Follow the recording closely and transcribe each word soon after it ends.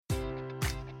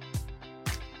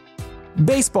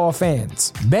Baseball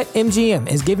fans, BetMGM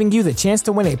is giving you the chance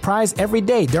to win a prize every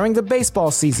day during the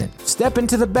baseball season. Step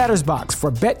into the batter's box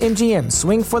for BetMGM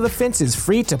Swing for the Fences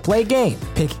free-to-play game.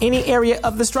 Pick any area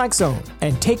of the strike zone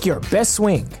and take your best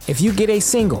swing. If you get a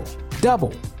single,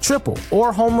 double, triple,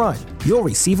 or home run, you'll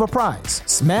receive a prize.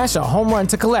 Smash a home run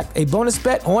to collect a bonus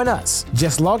bet on us.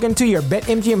 Just log into your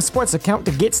BetMGM Sports account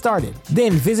to get started.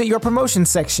 Then visit your promotion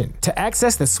section to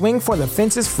access the Swing for the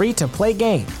Fences free-to-play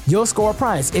game. You'll score a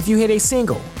prize if you hit a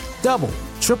single, double,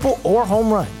 triple, or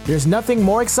home run. There's nothing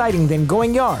more exciting than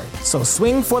going yard. So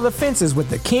swing for the fences with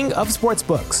the king of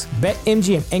sportsbooks.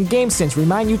 BetMGM and GameSense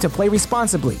remind you to play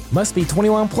responsibly. Must be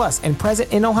 21 plus and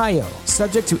present in Ohio.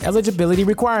 Subject to eligibility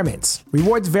requirements.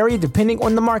 Rewards vary depending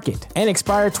on the market and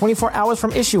expire 24 hours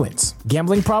from issuance.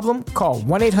 Gambling problem? Call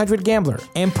 1-800-GAMBLER.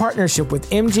 In partnership with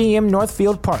MGM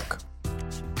Northfield Park.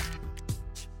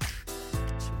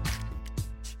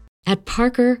 At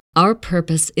Parker, our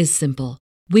purpose is simple.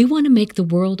 We want to make the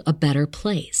world a better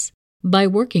place by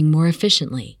working more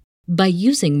efficiently, by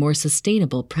using more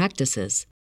sustainable practices,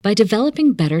 by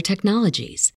developing better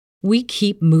technologies. We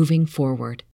keep moving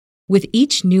forward. With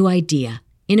each new idea,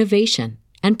 innovation,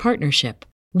 and partnership,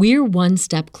 we're one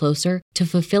step closer to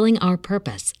fulfilling our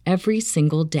purpose every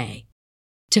single day.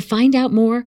 To find out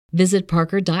more, visit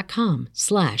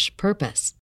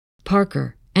parker.com/purpose.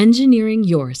 Parker, engineering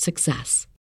your success.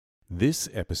 This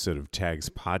episode of Tags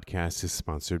Podcast is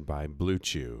sponsored by Blue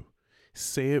Chew.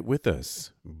 Say it with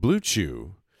us, Blue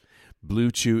Chew. Blue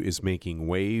Chew is making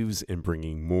waves and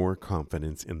bringing more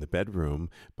confidence in the bedroom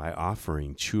by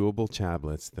offering chewable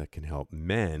tablets that can help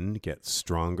men get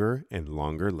stronger and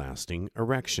longer-lasting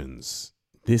erections.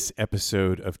 This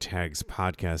episode of Tags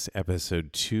Podcast,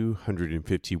 episode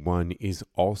 251, is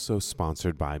also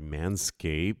sponsored by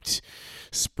Manscaped.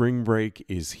 Spring break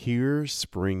is here.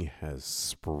 Spring has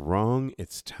sprung.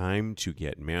 It's time to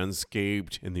get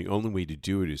Manscaped, and the only way to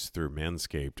do it is through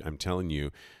Manscaped. I'm telling you,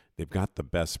 they've got the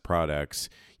best products.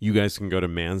 You guys can go to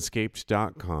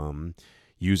manscaped.com,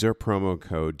 use our promo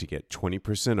code to get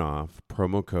 20% off.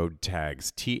 Promo code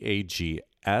TAGS,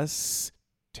 TAGS,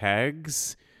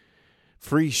 TAGS.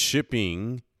 Free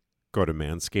shipping. Go to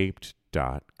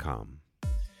manscaped.com.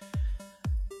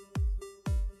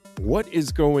 What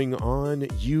is going on?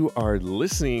 You are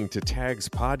listening to Tags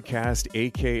Podcast,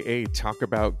 aka Talk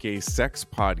About Gay Sex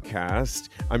Podcast.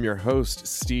 I'm your host,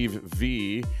 Steve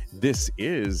V. This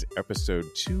is episode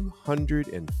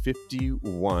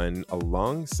 251,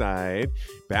 alongside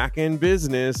back in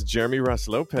business, Jeremy Russ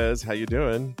Lopez. How you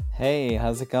doing? Hey,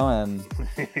 how's it going?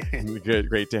 Good,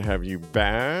 great to have you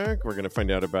back. We're going to find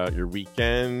out about your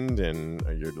weekend and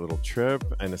your little trip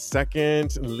in a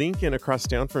second. Lincoln across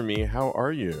town from me, how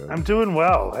are you? I'm doing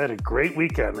well. I had a great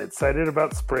weekend. Excited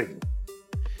about spring.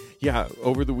 Yeah,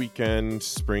 over the weekend,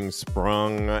 spring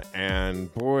sprung,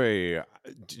 and boy,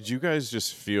 did you guys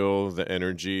just feel the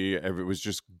energy? It was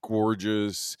just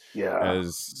gorgeous. Yeah.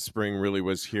 As spring really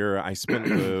was here. I spent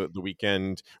the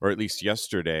weekend, or at least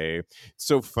yesterday. It's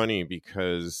so funny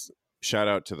because shout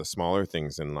out to the smaller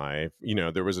things in life. You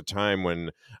know, there was a time when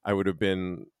I would have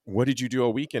been, what did you do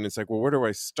all weekend? It's like, well, where do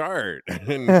I start?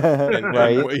 and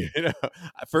Right. you know,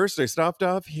 first I stopped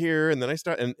off here, and then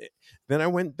then I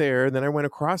went there, and then I went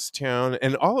across town,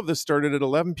 and all of this started at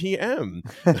 11 p.m.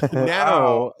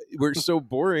 Now we're so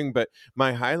boring, but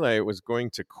my highlight was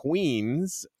going to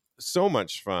Queens. So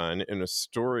much fun in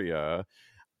Astoria.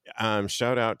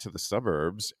 Shout out to the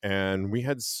suburbs. And we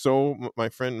had my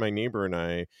friend, my neighbor, and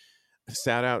I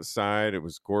sat outside. It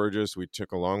was gorgeous. We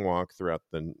took a long walk throughout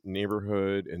the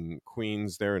neighborhood in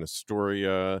Queens there in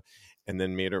Astoria, and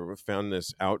then found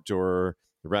this outdoor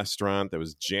restaurant that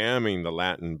was jamming the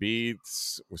Latin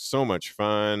beats. It was so much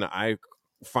fun. I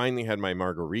finally had my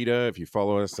margarita. If you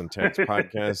follow us on Tags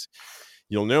Podcast,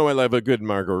 you'll know I love a good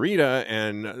margarita,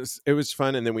 and it was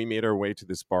fun. And then we made our way to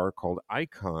this bar called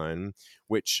Icon,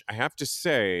 which I have to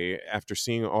say, after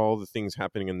seeing all the things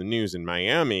happening in the news in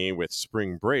Miami with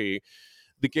spring break,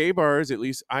 the gay bars, at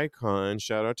least Icon,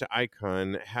 shout out to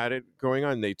Icon, had it going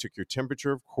on. They took your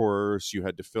temperature, of course. You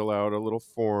had to fill out a little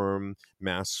form.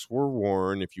 Masks were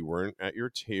worn if you weren't at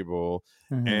your table.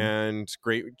 Mhm. And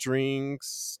great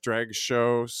drinks, drag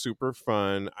show, super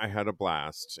fun. I had a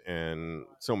blast and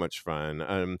so much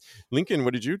fun. Lincoln,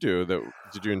 what did you do?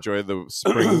 Did you enjoy the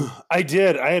spring? I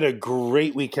did. I had a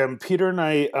great weekend. Peter and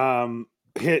I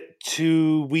hit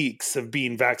 2 weeks of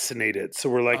being vaccinated. So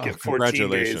we're like at 14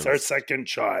 days, our second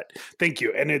shot. Thank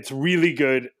you. And it's really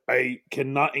good. I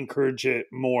cannot encourage it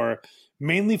more,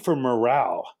 mainly for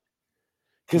morale.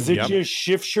 because it just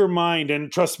shifts your mind. And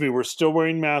trust me, we're still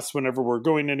wearing masks whenever we're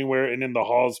going anywhere and in the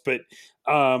halls. But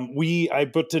I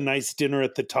booked a nice dinner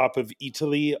at the top of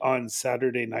Italy on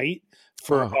Saturday night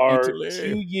for our Italy.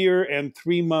 2-year and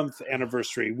 3-month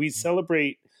anniversary. We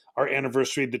celebrate our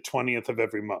anniversary the 20th of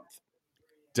every month.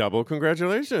 Double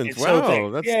congratulations. So Wow,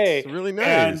 that's really nice.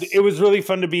 And it was really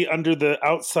fun to be under the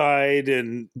outside,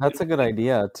 and that's a good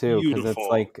idea too, because it's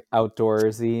like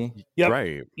outdoorsy.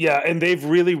 Right. Yeah, and they've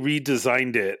really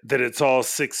redesigned it that it's all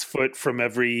 6 foot from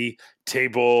every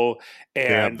table,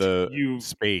 and they have the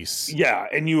space. Yeah,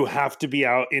 and you have to be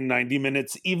out in 90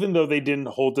 minutes, even though they didn't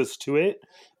hold us to it.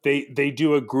 They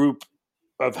do a group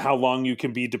of how long you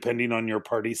can be depending on your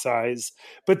party size.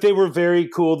 But they were very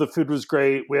cool. The food was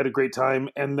great. We had a great time.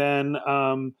 And then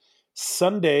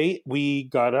Sunday, we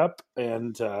got up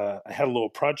and I had a little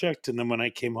project. And then when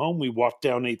I came home, we walked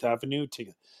down 8th Avenue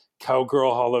to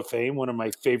Cowgirl Hall of Fame, one of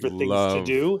my favorite things to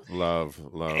do. Love.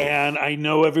 And I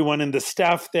know everyone in the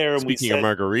staff there. And Speaking of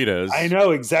margaritas. I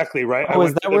know, exactly, right? Oh,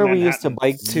 is that where we used to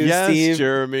bike to, yes, Steve?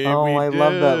 Jeremy. Oh, I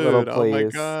love that little place. Oh, my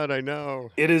God, I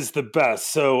know. It is the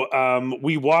best. So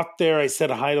we walked there. I said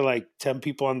hi to like 10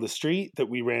 people on the street that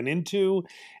we ran into,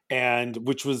 and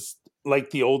which was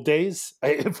like the old days,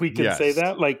 if we can say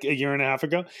that, like a year and a half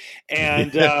ago.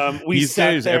 And we these sat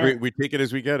days, there. we take it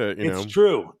as we get it. It's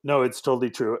true. No, it's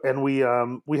totally true. And we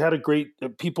had a great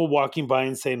people walking by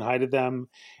and saying hi to them.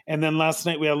 And then last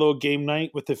night we had a little game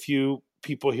night with a few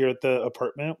people here at the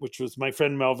apartment, which was my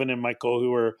friend Melvin and Michael,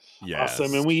 who were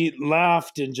awesome. And we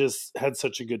laughed and just had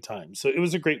such a good time. So it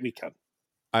was a great weekend.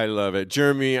 I love it.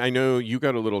 Jeremy, I know you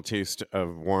got a little taste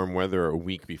of warm weather a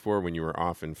week before when you were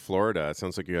off in Florida. It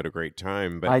sounds like you had a great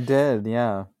time. But I did,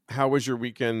 yeah. How was your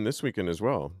weekend this weekend as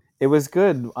well? It was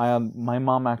good. My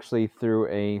mom actually threw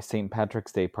a St.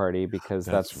 Patrick's Day party because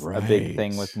that's right. a big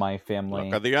thing with my family.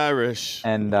 Look at the Irish.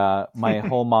 And my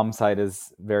whole mom's side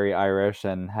is very Irish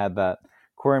and had that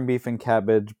corned beef and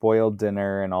cabbage, boiled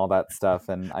dinner, and all that stuff.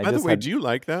 And By the way, do you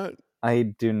like that? I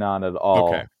do not at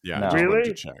all. Okay, yeah, no. I just wanted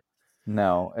to check.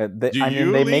 No,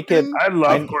 they make it. I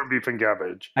love corned beef and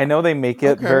cabbage. I know they make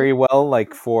it very well,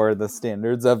 like for the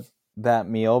standards of that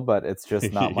meal, but it's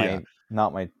just not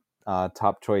my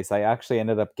top choice. I actually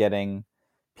ended up getting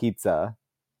pizza.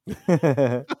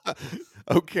 Okay,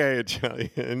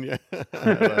 Italian. Yeah,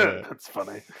 that's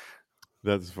funny.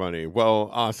 That's funny.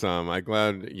 Well, awesome. I'm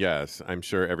glad. Yes, I'm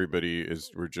sure everybody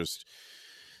is. We're just.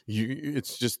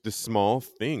 It's just the small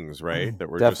things, right? That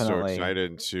we're Definitely. just so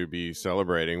excited to be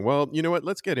celebrating. Well, you know what?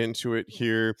 Let's get into it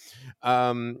here.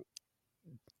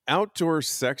 Outdoor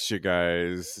sex, you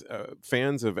guys.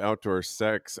 Fans of outdoor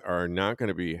sex are not going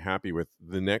to be happy with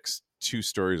the next two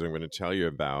stories I'm going to tell you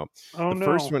about. The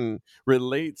first one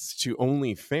relates to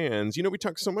OnlyFans. You know, we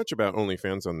talk so much about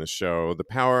OnlyFans on this show. The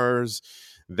powers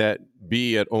that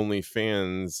be at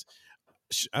OnlyFans.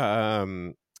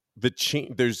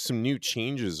 There's some new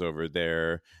changes over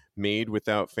there made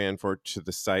without fanfare to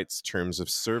the site's terms of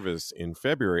service in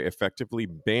February, effectively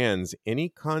bans any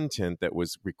content that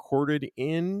was recorded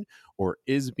in or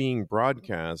is being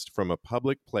broadcast from a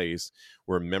public place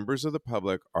where members of the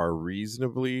public are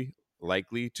reasonably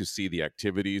likely to see the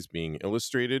activities being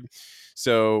illustrated.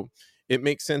 So it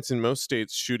makes sense in most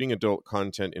states. Shooting adult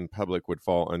content in public would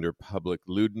fall under public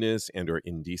lewdness and or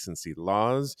indecency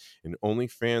laws, and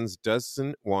OnlyFans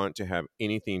doesn't want to have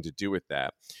anything to do with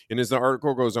that. And as the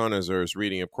article goes on, as I was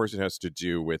reading, of course, it has to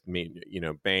do with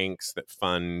banks that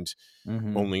fund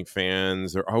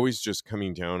OnlyFans. They're always just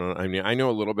coming down on. I mean, I know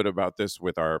a little bit about this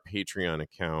with our Patreon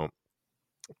account,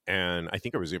 and I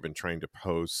think I was even trying to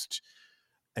post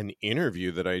an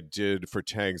interview that I did for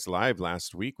Tags Live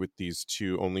last week with these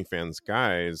two OnlyFans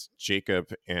guys,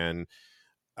 Jacob and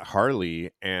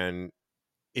Harley, and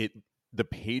the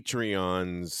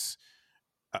Patreon's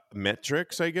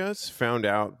metrics, I guess, found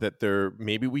out that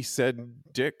maybe we said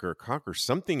dick or cock or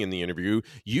something in the interview.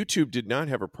 YouTube did not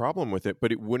have a problem with it,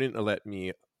 but it wouldn't let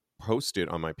me post it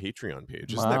on my Patreon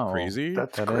page. Isn't that crazy?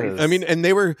 That's crazy. I mean, and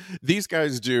these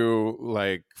guys do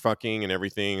like fucking and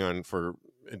everything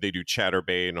they do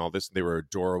Chatterbait and all this. They were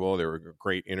adorable. They were a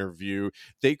great interview.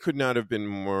 They could not have been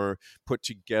more put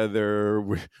together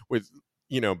with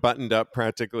buttoned up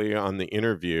practically on the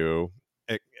interview.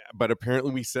 But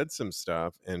apparently we said some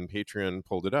stuff and Patreon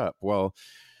pulled it up. Well,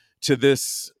 to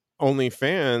this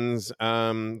OnlyFans,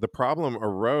 the problem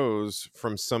arose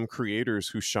from some creators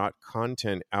who shot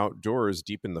content outdoors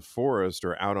deep in the forest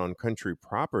or out on country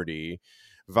property.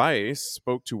 Vice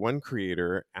spoke to one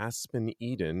creator, Aspen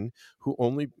Eden, who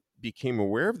only became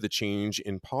aware of the change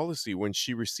in policy when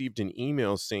she received an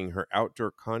email saying her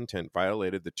outdoor content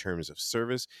violated the terms of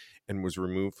service and was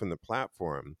removed from the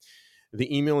platform.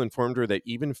 The email informed her that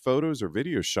even photos or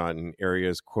videos shot in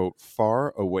areas, quote,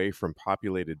 far away from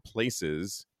populated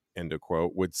places, end of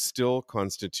quote, would still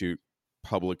constitute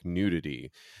public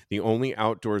nudity. The only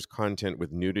outdoors content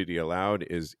with nudity allowed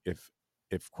is if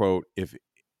quote, if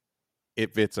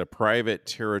it's a private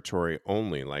territory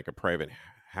only, like a private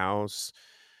house,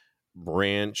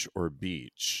 ranch, or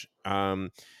beach.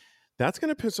 That's going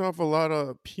to piss off a lot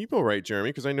of people, right, Jeremy?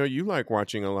 Because I know you like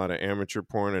watching a lot of amateur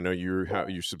porn. I know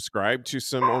you subscribe to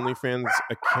some OnlyFans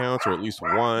accounts, or at least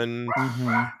one.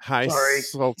 Mm-hmm. Hi, Sorry.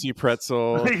 Salty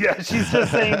Pretzel. Yeah, she's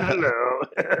just saying hello.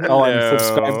 Oh, I'm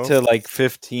subscribed Hello. to like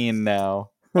 15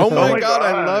 now. Oh my, my God,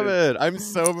 I love God. it. I'm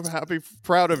so happy,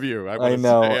 proud of you. I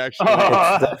know. Say,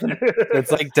 actually. It's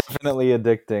like definitely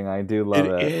addicting. I do love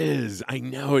it. It is. I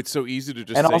know. It's so easy to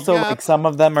just And say, also, yeah. like some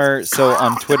of them are so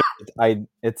on Twitter.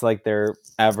 It's like their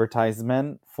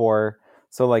advertisement for.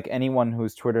 So like anyone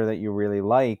whose Twitter that you really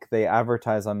like, they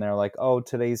advertise on there like, oh,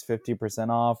 today's 50%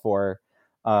 off, or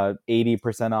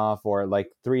 80% off, or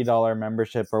like $3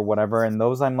 membership or whatever. And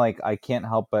those I'm like, I can't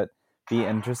help but be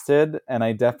interested, and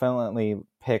I definitely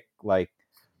pick like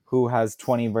who has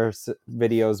 20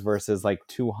 videos versus like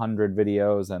 200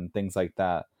 videos and things like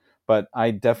that. But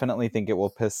I definitely think it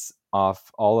will piss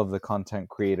off all of the content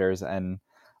creators, and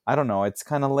I don't know, it's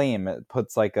kind of lame. It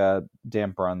puts like a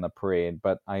damper on the parade,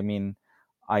 but I mean,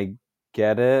 I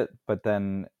get it, but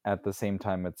then at the same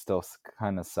time it still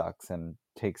kind of sucks and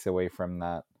takes away from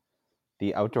that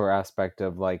the outdoor aspect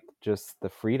of like just the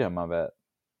freedom of it.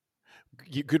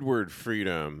 Good word,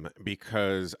 freedom,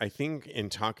 because I think in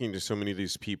talking to so many of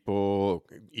these people,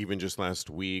 even just last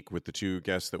week with the two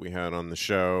guests that we had on the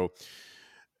show,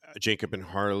 Jacob and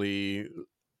Harley,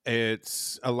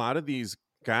 it's a lot of these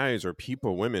guys or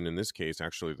people, women in this case,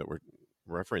 actually, that we're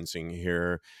referencing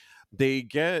here,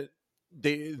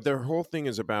 their whole thing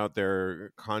is about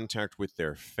their contact with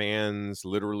their fans.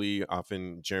 Literally,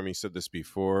 often Jeremy said this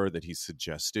before, that he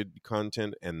suggested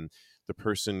content and the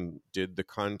person did the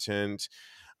content.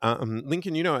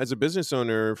 Lincoln, as a business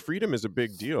owner, freedom is a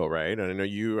big deal, right? And I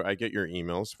know I get your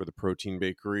emails for the protein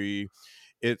bakery.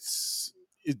 If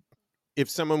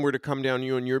someone were to come down to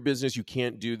you in your business, you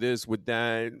can't do this,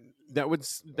 that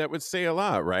would say a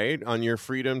lot, right, on your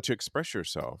freedom to express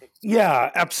yourself.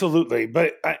 Yeah, absolutely.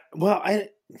 But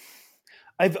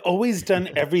I've always done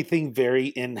everything very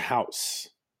in-house.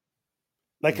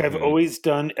 Like I've always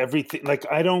done everything. Like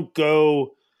I don't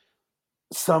go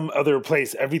some other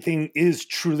place. Everything is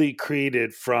truly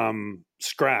created from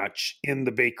scratch in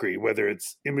the bakery, whether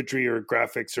it's imagery or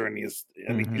graphics or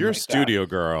anything. You're like a studio that.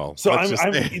 girl. So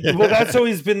well, that's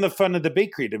always been the fun of the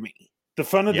bakery to me. The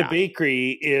fun of the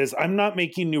bakery is I'm not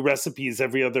making new recipes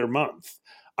every other month.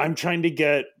 I'm trying to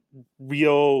get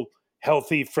real,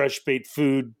 healthy, fresh baked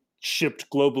food shipped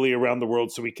globally around the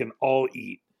world so we can all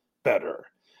eat better.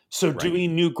 So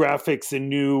doing new graphics and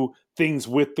new things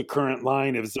with the current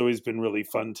line has always been really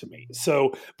fun to me.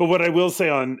 So, but what I will say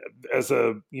as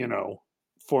a,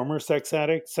 former sex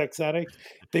addict,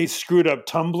 they screwed up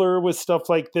Tumblr with stuff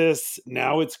like this.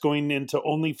 Now it's going into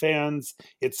OnlyFans.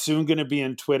 It's soon going to be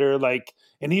in Twitter,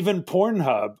 and even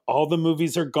Pornhub. All the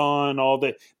movies are gone.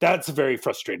 That's very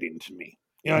frustrating to me.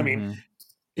 You know what I mean?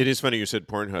 It is funny you said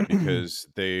Pornhub, because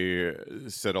they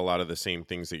said a lot of the same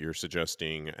things that you're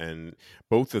suggesting, and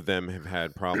both of them have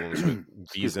had problems with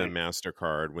Visa and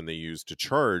MasterCard when they use to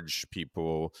charge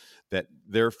people that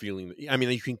they're feeling. I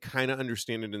mean, you can kind of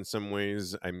understand it in some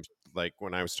ways. I'm like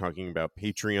when I was talking about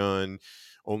Patreon,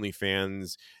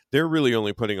 OnlyFans, they're really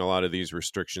only putting a lot of these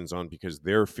restrictions on because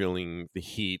they're feeling the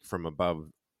heat from above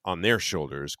on their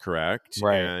shoulders, correct?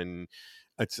 Right. And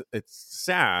it's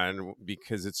sad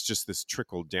because it's just this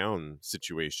trickle down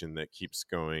situation that keeps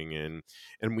going,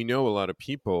 and we know a lot of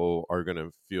people are going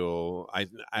to feel. I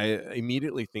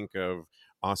immediately think of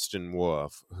Austin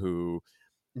Wolf, who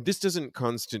this doesn't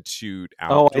constitute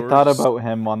outdoors. Oh, I thought about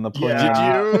him on the plane.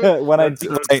 Yeah. Did you? when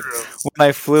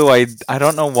I flew, I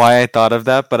don't know why I thought of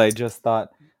that, but I just thought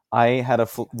I had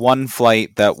one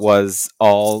flight that was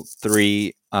all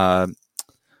three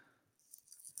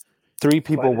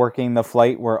people working the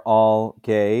flight were all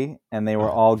gay, and they were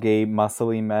all gay,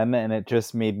 muscly men, and it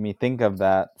just made me think of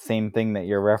that same thing that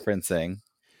you're referencing.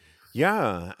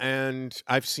 Yeah, and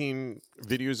I've seen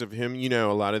videos of him.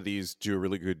 A lot of these do a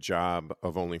really good job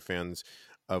of OnlyFans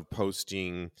of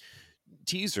posting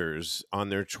teasers on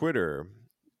their Twitter.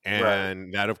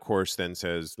 And that, of course, then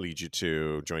leads you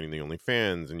to joining the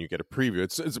OnlyFans, and you get a preview.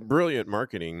 It's brilliant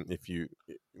marketing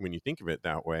when you think of it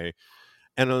that way.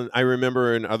 And I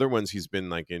remember in other ones, he's been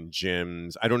like in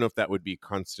gyms. I don't know if that would be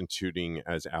constituting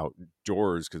as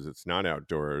outdoors because it's not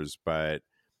outdoors, but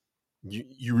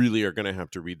you really are going to have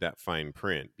to read that fine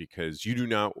print, because you do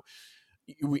not,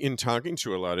 in talking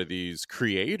to a lot of these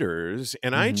creators,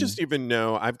 and I Mm-hmm. just even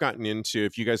know I've gotten into,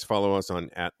 if you guys follow us on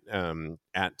at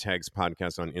Tags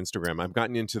Podcast on Instagram, I've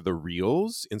gotten into the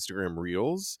reels, Instagram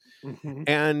reels, Mhm.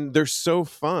 and they're so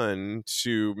fun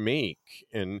to make.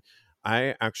 And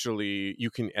I actually, you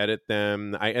can edit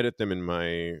them. I edit them in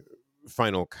my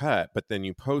Final Cut, but then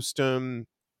you post them.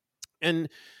 And,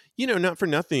 not for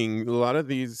nothing, a lot of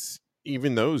these,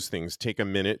 even those things take a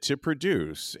minute to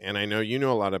produce. And I know you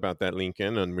know a lot about that,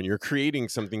 Lincoln. And when you're creating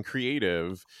something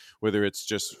creative, whether it's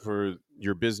just for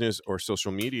your business or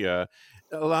social media,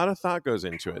 a lot of thought goes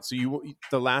into it. So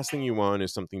the last thing you want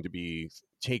is something to be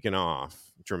taken off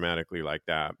dramatically like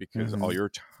that, because Mm-hmm. all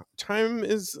your time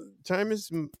is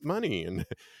money. And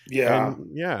Yeah.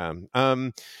 yeah.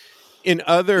 In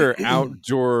other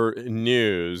outdoor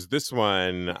news, this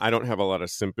one I don't have a lot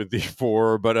of sympathy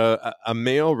for, but a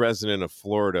male resident of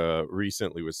Florida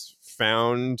recently was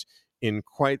found in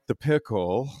quite the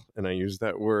pickle, and I use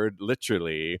that word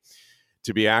literally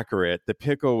to be accurate. The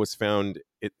pickle found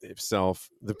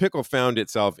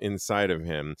itself inside of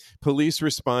him. Police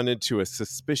responded to a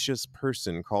suspicious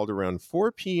person called around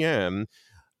 4 p.m.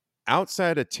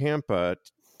 outside a Tampa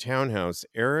townhouse.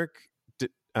 Eric D-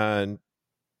 uh,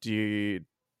 de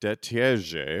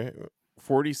Detiege,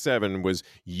 47, was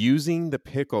using the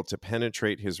pickle to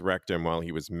penetrate his rectum while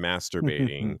he was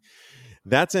masturbating.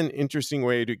 That's an interesting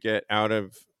way to get out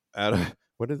of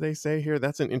what did they say here?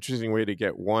 That's an interesting way to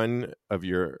get one of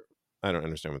your, I don't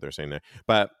understand what they're saying there.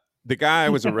 But the guy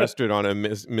was arrested on a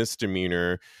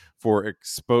misdemeanor for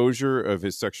exposure of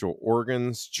his sexual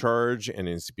organs charge, and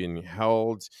is being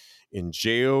held in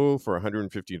jail for only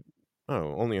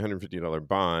 $150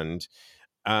 bond.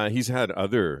 He's had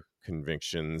other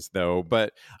convictions though,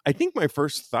 but I think my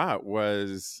first thought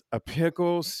was, a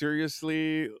pickle,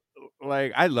 seriously?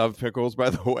 Like, I love pickles,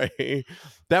 by the way.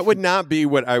 That would not be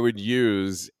what I would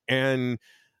use. And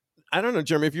I don't know,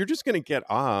 Jeremy, if you're just going to get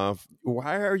off,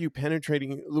 why are you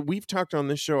penetrating? We've talked on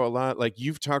this show a lot. Like,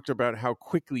 you've talked about how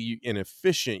quickly and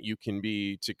efficient you can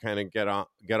be to kind of get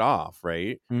off,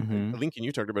 right? Mm-hmm. Lincoln,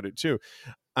 you talked about it too.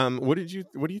 What do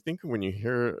you think when you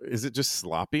hear? Is it just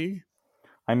sloppy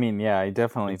I mean, yeah, I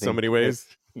definitely in so think many it. ways?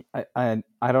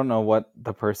 I don't know what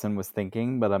the person was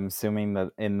thinking, but I'm assuming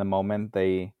that in the moment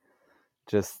they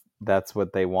just that's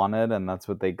what they wanted and that's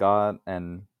what they got,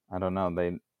 and I don't know,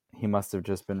 he must have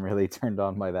just been really turned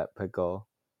on by that pickle.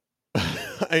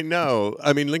 I know.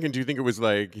 I mean, Lincoln, do you think it was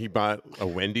like he bought a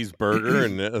Wendy's burger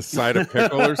and a side of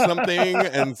pickle or something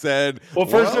and said, Well,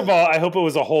 first of well, all, I hope it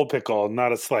was a whole pickle,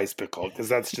 not a sliced pickle, because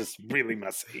that's just really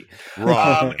messy.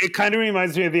 wrong? It kind of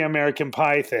reminds me of the American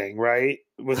Pie thing, right?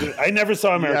 Was it? I never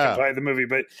saw American Yeah. Pie, the movie,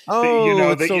 but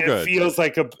Oh, it's so it good.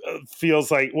 feels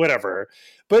like whatever.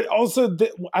 But also,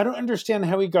 I don't understand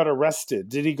how he got arrested.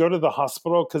 Did he go to the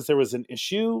hospital because there was an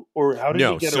issue, or how did he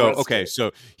No, get so arrested? okay,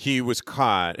 so he was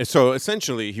caught. So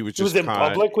essentially, he was He was just in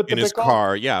caught public with the in his pickle?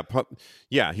 car. Yeah,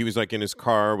 yeah, he was like in his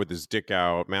car with his dick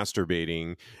out,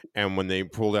 masturbating. And when they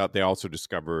pulled out, they also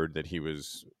discovered that he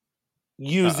was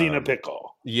Using a um,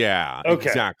 pickle. yeah, Okay.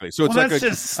 exactly. So Well, it's like that's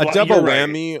just a double you're right.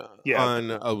 whammy Yeah.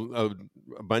 on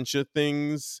a bunch of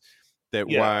things. That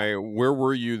Yeah. where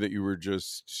were you that you were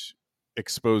just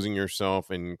exposing yourself,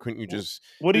 and couldn't you just?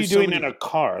 What are you There's so doing many. in a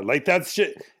car? Like that's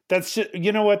just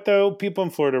you know what though? People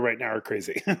in Florida right now are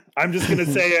crazy. I'm just gonna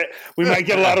say it. We might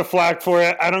get a lot of flack for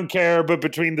it. I don't care. But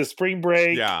between the spring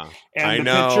break Yeah, and I the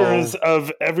pictures know.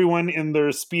 of everyone in their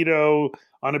Speedo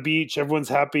on a beach, everyone's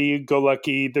happy, go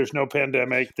lucky. There's no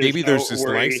pandemic. There's Maybe no there's this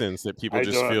worry. license that people I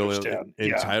just don't feel understand. Yeah.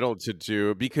 entitled to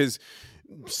do. Because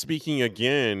speaking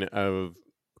again of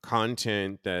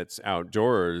content that's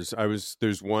outdoors,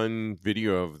 there's one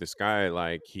video of this guy,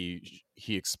 like he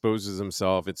exposes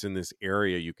himself. It's in this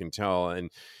area, you can tell, and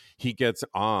he gets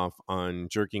off on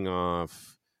jerking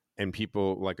off. And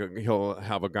people, like, he'll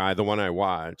have a guy, the one I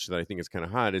watch that I think is kind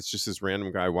of hot, it's just this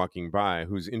random guy walking by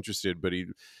who's interested, but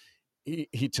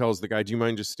he tells the guy, do you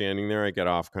mind just standing there? I get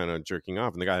off kind of jerking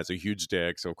off. And the guy has a huge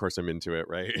dick, so of course I'm into it,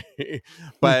 right?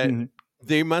 But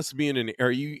they must be in an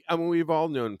area. I mean, we've all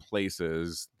known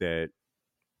places that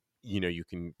you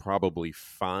can probably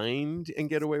find and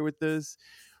get away with this,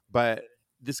 but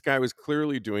this guy was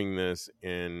clearly doing this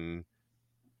in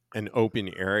an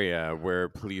open area where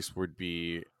police would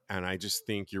be. And I just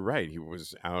think you're right. He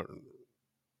was out,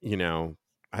 you know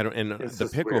I don't, and It's the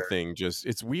just pickle weird. thing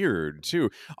it's weird too.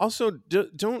 Also,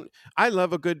 don't I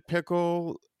love a good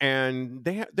pickle, and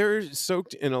they're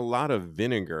soaked in a lot of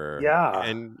vinegar, Yeah.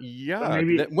 and But yuck.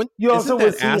 maybe That when you also isn't that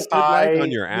was he acid like on high?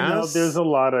 your You know, there's ass? a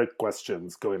lot of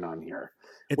questions going on here.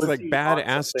 It's Was like he bad on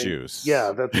ass something?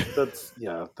 Yeah, juice.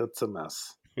 that's a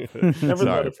mess. Never let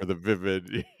Sorry it. for the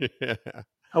vivid. Yeah.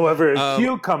 However, a Um,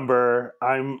 cucumber,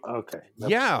 I'm okay.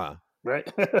 That's yeah, right.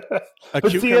 a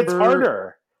But see, it's cucumber.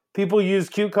 harder. People use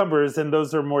cucumbers, and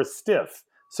those are more stiff.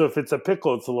 So if it's a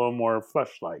pickle, it's a little more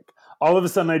flesh-like. All of a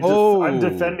sudden, I'm Oh,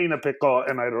 defending a pickle,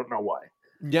 and I don't know why.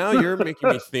 now you're making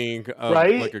me think of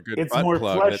Right? like a good It's butt more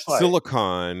plug that's flesh-like.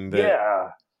 silicone. That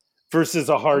Yeah. Versus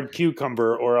a hard okay.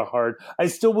 cucumber or a hard. I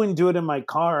still wouldn't do it in my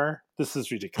car. This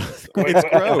is ridiculous. Wait, It's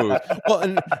what? gross.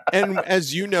 Well, and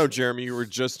as you know, Jeremy, you were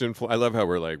just in. I love how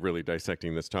we're like really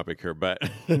dissecting this topic here, but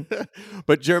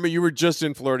but Jeremy, you were just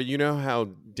in Florida. You know how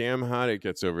damn hot it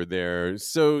gets over there.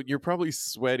 So you're probably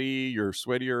sweaty. You're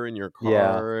sweatier in your Yeah.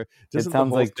 car. It Doesn't the sounds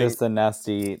whole like thing just a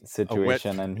nasty a wet?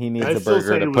 situation, and he I needs a still burger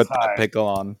say to it was put that high. pickle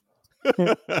on.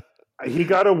 He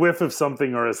got a whiff of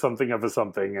something or a something of a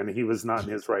something, and he was not in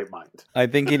his right mind. I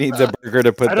think he needs a burger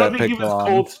to put I don't that think he pickle was on.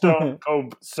 cold stone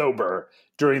cold sober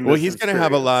during Well, this he's going to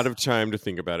have a lot experience. of time to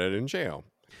think about it in jail.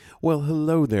 Well,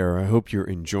 hello there. I hope you're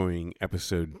enjoying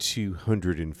episode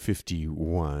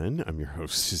 251. I'm your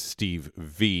host, Steve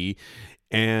V.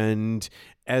 And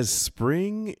as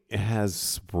spring has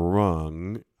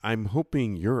sprung, I'm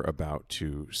hoping you're about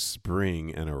to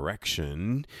spring an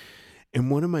erection. And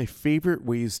one of my favorite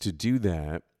ways to do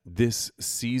that this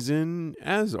season,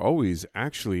 as always,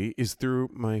 actually, is through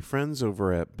my friends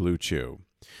over at Blue Chew.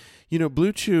 You know,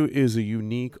 Blue Chew is a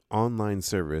unique online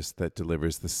service that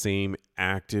delivers the same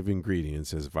active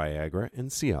ingredients as Viagra and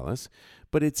Cialis,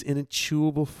 but it's in a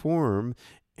chewable form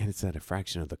and it's at a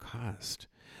fraction of the cost.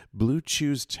 Blue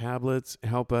Chew's tablets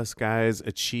help us guys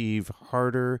achieve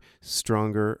harder,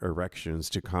 stronger erections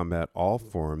to combat all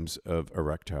forms of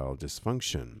erectile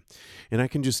dysfunction. And I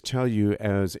can just tell you,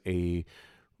 as a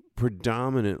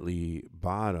predominantly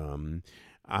bottom,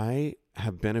 I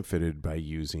have benefited by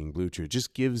using Blue Chew. It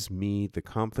just gives me the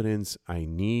confidence I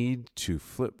need to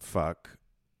flip fuck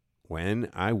when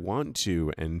I want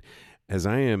to. And as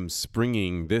I am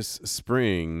springing this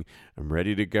spring, I'm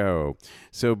ready to go.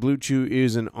 So Blue Chew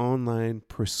is an online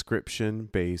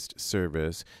prescription-based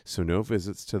service, so no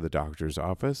visits to the doctor's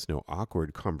office, no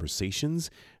awkward conversations,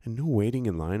 and no waiting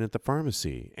in line at the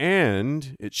pharmacy.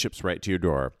 And it ships right to your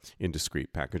door in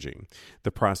discreet packaging.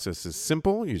 The process is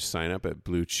simple. You sign up at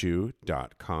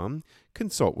bluechew.com,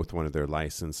 consult with one of their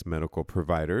licensed medical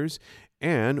providers,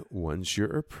 and once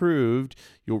you're approved,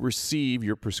 you'll receive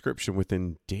your prescription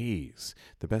within days.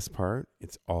 The best part,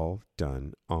 it's all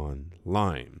done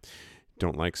online.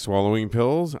 Don't like swallowing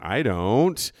pills? I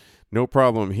don't. No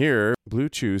problem here. Blue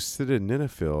Chew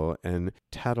sildenafil and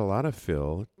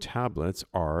tadalafil tablets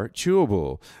are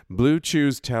chewable. Blue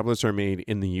Chew's tablets are made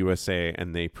in the USA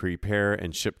and they prepare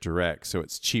and ship direct, so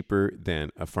it's cheaper than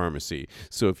a pharmacy.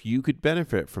 So if you could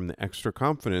benefit from the extra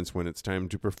confidence when it's time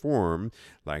to perform,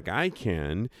 like I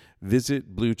can,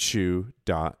 visit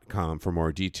bluechew.com for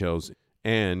more details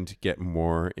and get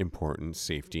more important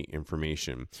safety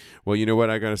information. Well, you know what?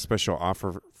 I got a special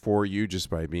offer for you just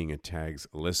by being a Tags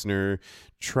listener.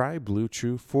 Try Blue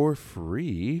Chew for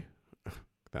free.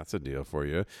 That's a deal for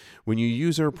you. When you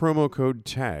use our promo code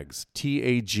TAGS,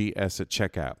 TAGS at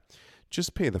checkout,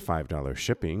 just pay the $5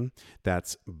 shipping.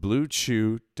 That's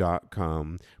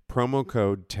bluechew.com, promo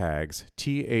code TAGS,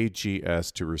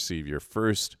 TAGS, to receive your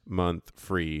first month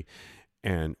free.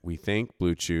 And we thank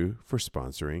Blue Chew for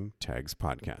sponsoring Tags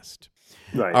Podcast.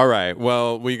 Right. All right.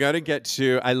 Well, we got to get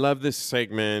to, I love this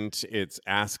segment. It's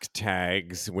Ask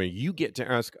Tags, where you get to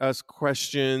ask us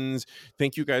questions.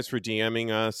 Thank you guys for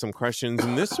DMing us some questions.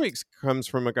 And this week's comes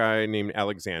from a guy named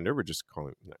Alexander. We're just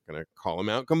not going to call him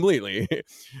out completely.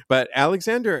 But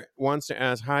Alexander wants to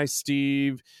ask, hi,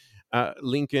 Steve,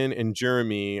 Lincoln, and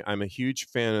Jeremy. I'm a huge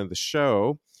fan of the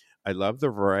show. I love the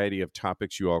variety of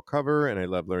topics you all cover, and I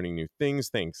love learning new things.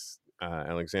 Thanks,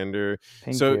 Alexander.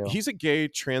 Thank you. He's a gay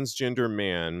transgender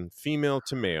man, female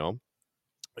to male,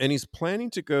 and he's planning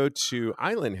to go to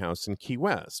Island House in Key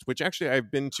West, which actually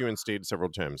I've been to and stayed several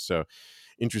times. So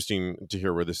interesting to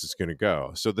hear where this is going to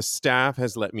go. So the staff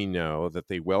has let me know that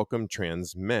they welcome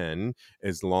trans men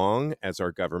as long as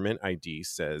our government ID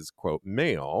says, quote,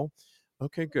 male.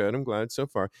 Okay, good. I'm glad so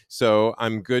far. So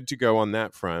I'm good to go on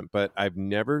that front, but I've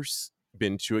never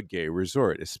been to a gay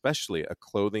resort, especially a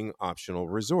clothing optional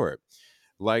resort.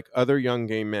 Like other young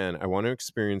gay men, I want to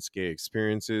experience gay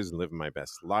experiences and live my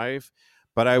best life,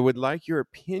 but I would like your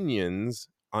opinions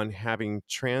on having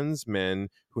trans men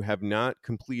who have not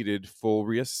completed full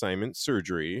reassignment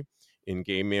surgery in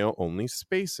gay male only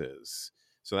spaces?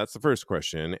 So that's the first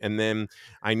question. And then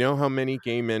I know how many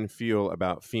gay men feel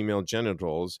about female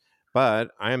genitals,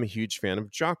 but I am a huge fan of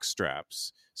jock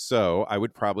straps. So I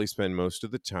would probably spend most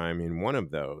of the time in one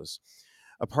of those.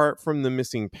 Apart from the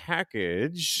missing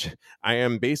package, I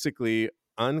am basically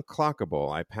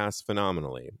unclockable. I pass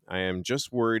phenomenally. I am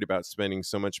just worried about spending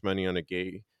so much money on a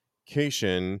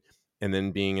gaycation and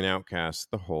then being an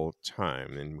outcast the whole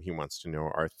time. And he wants to know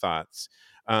our thoughts.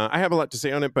 I have a lot to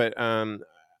say on it, but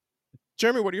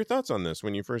Jeremy, what are your thoughts on this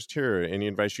when you first hear it? Any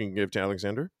advice you can give to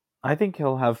Alexander? I think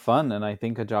he'll have fun, and I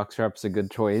think a jockstrap's a good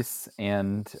choice,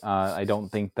 and I don't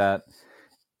think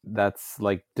that's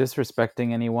like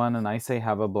disrespecting anyone, and I say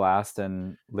have a blast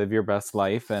and live your best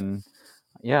life. And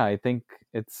yeah, I think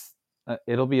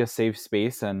it'll be a safe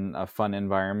space and a fun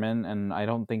environment, and I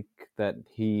don't think that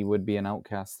he would be an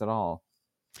outcast at all.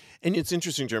 And it's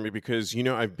interesting, Jeremy, because,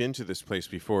 I've been to this place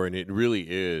before, and it really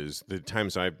is. The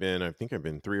times I've been, I think I've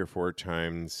been 3 or 4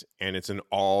 times, and it's an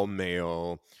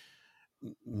all-male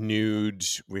nude,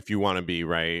 if you want to be,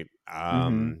 right?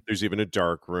 There's even a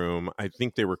dark room. I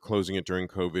think they were closing it during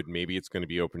COVID. Maybe it's going to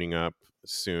be opening up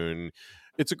soon.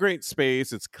 It's a great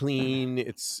space. It's clean.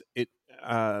 It's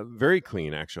very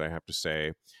clean, actually, I have to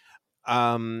say.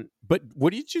 But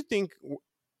what did you think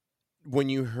when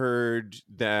you heard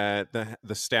that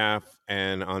the staff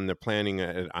and on the planning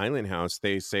at Island House,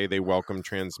 they say they welcome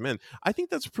trans men? I think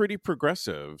that's pretty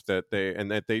progressive.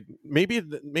 Maybe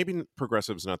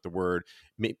progressive is not the word.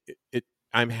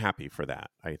 I'm happy for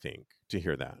that. I think to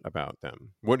hear that about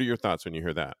them. What are your thoughts when you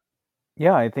hear that?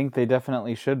 Yeah, I think they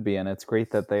definitely should be, and it's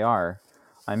great that they are.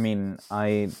 I mean,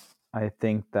 I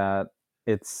think that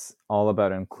it's all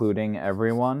about including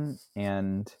everyone,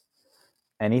 and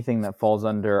anything that falls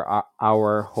under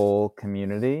our whole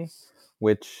community,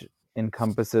 which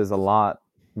encompasses a lot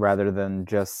rather than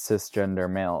just cisgender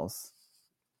males.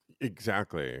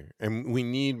 Exactly. And we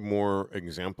need more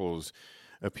examples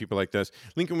of people like this.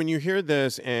 Lincoln, when you hear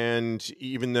this, and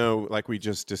even though, like we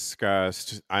just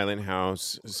discussed, Island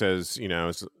House says,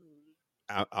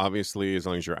 obviously, as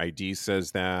long as your ID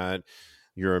says that,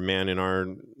 you're a man in our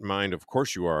mind. Of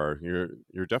course you are.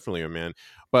 You're definitely a man.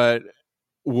 But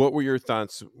what were your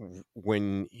thoughts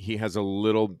when he has a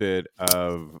little bit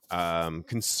of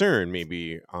concern,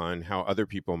 maybe, on how other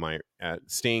people might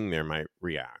staying there might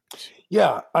react?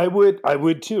 Yeah, I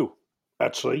would too.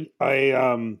 Actually,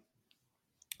 I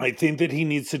think that he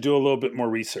needs to do a little bit more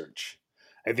research.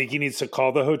 I think he needs to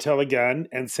call the hotel again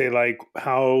and say, like,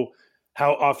 how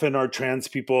often are trans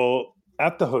people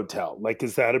at the hotel? Like,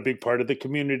 is that a big part of the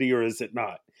community or is it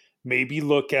not? Maybe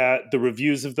look at the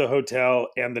reviews of the hotel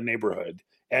and the neighborhood.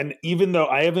 And even though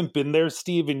I haven't been there,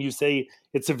 Steve, and you say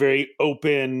it's a very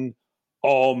open,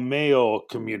 all-male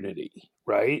community,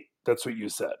 right? That's what you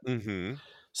said. Mm-hmm.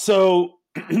 So,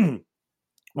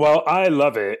 well, I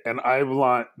love it, and I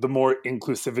want the more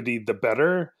inclusivity, the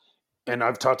better. And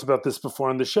I've talked about this before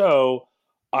on the show.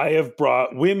 I have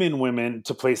brought women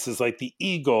to places like the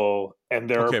Eagle, and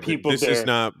there are people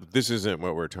there. This isn't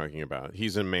what we're talking about.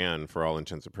 He's a man for all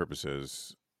intents and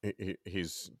purposes.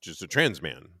 He's just a trans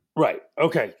man. Right.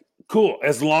 Okay. Cool.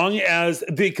 As long as,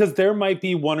 because there might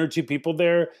be 1 or 2 people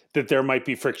there that there might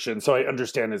be friction. So I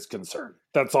understand his concern.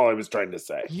 That's all I was trying to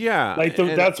say. Yeah.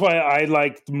 That's why I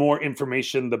like more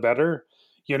information, the better.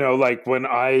 Like when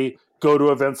I go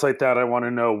to events like that, I want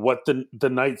to know what the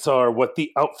nights are, what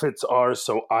the outfits are.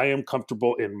 So I am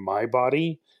comfortable in my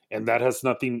body. And that has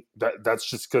nothing, that's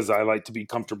just because I like to be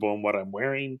comfortable in what I'm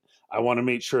wearing. I want to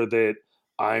make sure that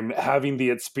I'm having the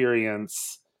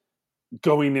experience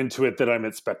going into it that I'm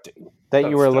expecting. That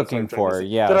you were looking for,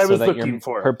 yeah. That I was looking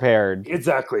for. Prepared.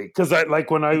 Exactly. Because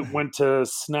when I went to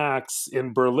Snacks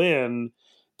in Berlin,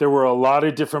 there were a lot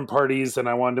of different parties, and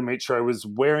I wanted to make sure I was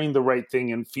wearing the right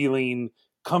thing and feeling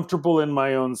comfortable in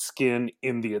my own skin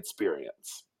in the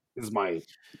experience, is my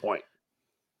point.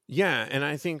 Yeah, and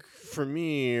I think for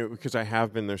me, because I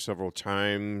have been there several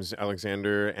times,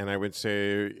 Alexander, and I would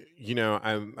say,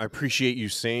 I appreciate you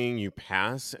saying you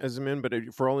pass as a man, but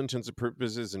for all intents and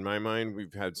purposes, in my mind,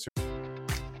 we've had...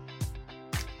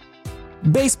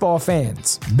 Baseball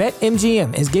fans,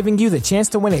 BetMGM is giving you the chance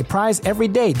to win a prize every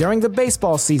day during the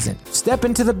baseball season. Step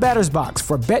into the batter's box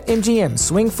for BetMGM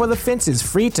Swing for the Fences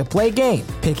free-to-play game.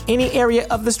 Pick any area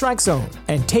of the strike zone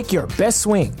and take your best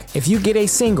swing. If you get a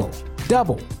single,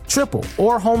 double, triple,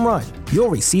 or home run, you'll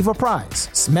receive a prize.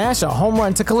 Smash a home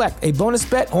run to collect a bonus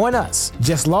bet on us.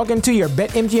 Just log into your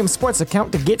BetMGM Sports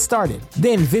account to get started.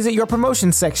 Then visit your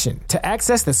promotion section to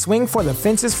access the Swing for the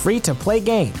Fences free-to-play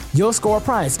game. You'll score a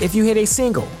prize if you hit a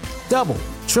single, double,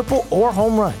 triple, or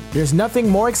home run. There's nothing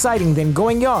more exciting than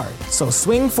going yard. So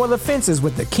swing for the fences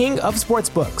with the king of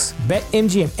sportsbooks.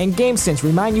 BetMGM and GameSense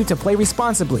remind you to play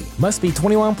responsibly. Must be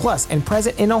 21 plus and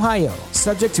present in Ohio.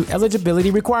 Subject to eligibility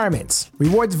requirements.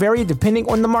 Rewards vary depending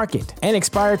on the market and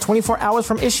expire 24 hours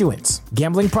from issuance.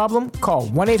 Gambling problem? Call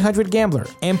 1-800-GAMBLER.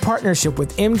 In partnership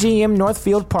with MGM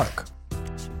Northfield Park.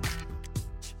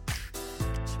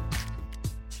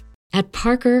 At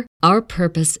Parker, our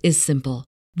purpose is simple.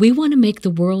 We want to make the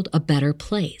world a better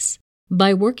place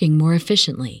by working more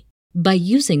efficiently, by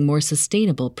using more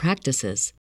sustainable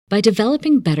practices, by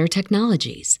developing better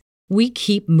technologies. We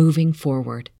keep moving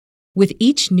forward. With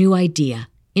each new idea,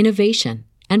 innovation,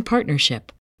 and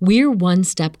partnership, we're one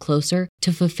step closer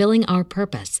to fulfilling our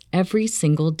purpose every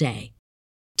single day.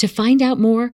 To find out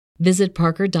more, visit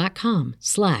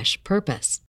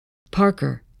parker.com/purpose.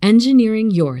 Parker,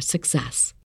 engineering your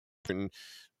success.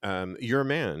 You're a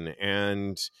man,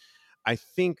 and I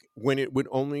think when it would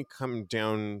only come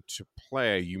down to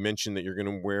play, you mentioned that you're going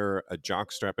to wear a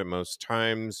jockstrap at most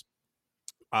times.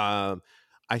 I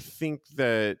think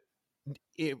that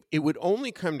it would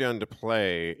only come down to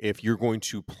play if you're going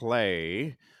to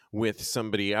play with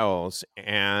somebody else,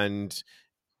 and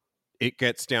it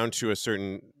gets down to a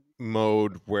certain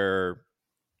mode where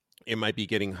it might be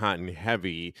getting hot and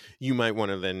heavy. You might want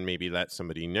to then maybe let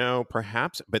somebody know,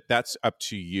 perhaps, but that's up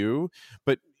to you.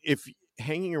 But if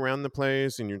hanging around the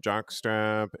place in your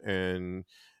jockstrap, and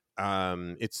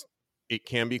it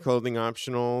can be clothing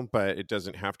optional, but it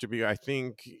doesn't have to be. I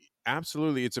think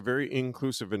absolutely it's a very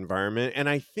inclusive environment, and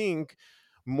I think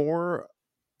more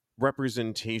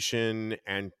representation,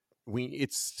 and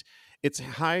it's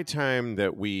high time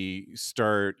that we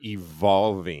start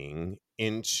evolving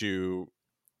into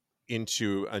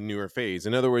a newer phase.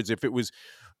 In other words, if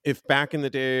back in the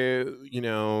day,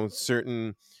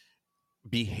 certain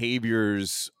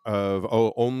behaviors of,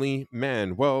 only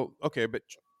men, well, okay, but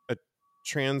a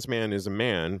trans man is a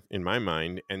man in my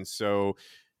mind. And so,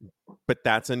 but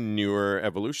that's a newer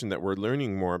evolution that we're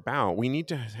learning more about. We need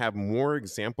to have more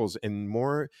examples, and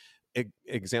more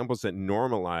examples that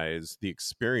normalize the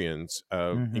experience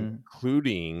of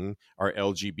including our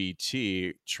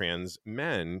LGBT trans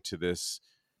men to this.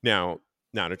 Now,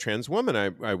 not a trans woman,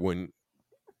 I wouldn't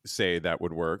say that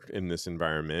would work in this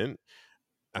environment,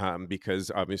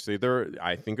 because obviously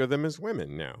I think of them as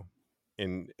women now,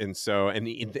 and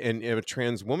a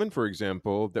trans woman, for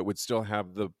example, that would still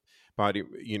have the body,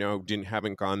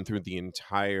 haven't gone through the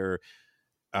entire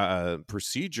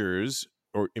procedures,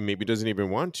 or maybe doesn't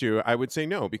even want to. I would say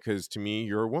no, because to me,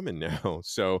 you're a woman now,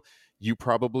 so you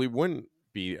probably wouldn't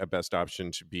be a best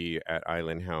option to be at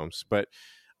Island House, but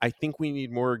I think we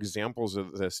need more examples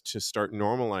of this to start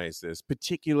normalize this,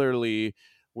 particularly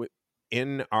with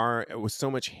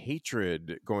so much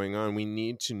hatred going on. We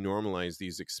need to normalize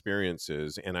these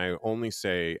experiences. And I only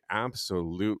say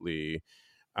absolutely,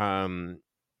 go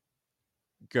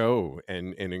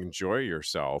and enjoy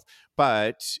yourself.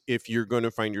 But if you're going to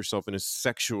find yourself in a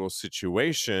sexual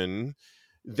situation,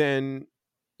 then,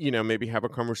 maybe have a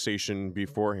conversation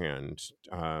beforehand,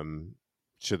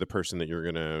 to the person that you're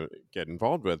going to get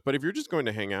involved with. But if you're just going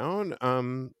to hang out,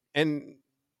 and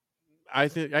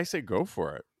I say go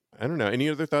for it. I don't know. Any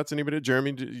other thoughts, anybody?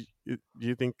 Jeremy, do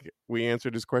you think we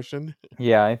answered his question?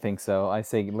 Yeah, I think so. I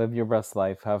say live your best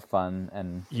life, have fun,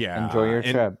 and enjoy your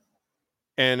trip.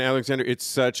 And Alexander, it's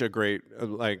such a great,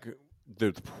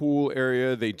 the pool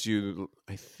area. They do,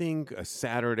 I think, a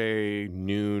Saturday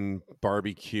noon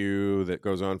barbecue that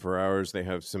goes on for hours. They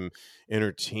have some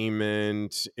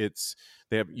entertainment.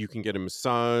 You can get a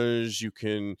massage. You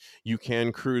can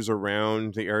cruise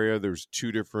around the area. There's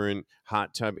 2 different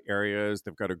hot tub areas.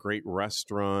 They've got a great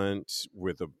restaurant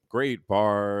with a great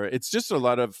bar. It's just a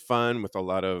lot of fun with a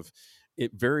lot of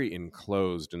it, very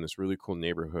enclosed in this really cool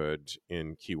neighborhood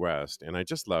in Key West, and I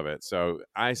just love it. So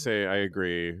I say I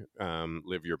agree.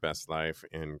 Live your best life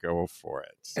and go for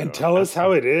it. So, and tell us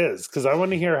how it is, because I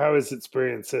want to hear how his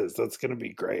experience is. That's going to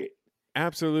be great.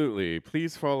 Absolutely.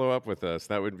 Please follow up with us.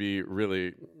 That would be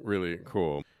really, really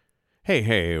cool.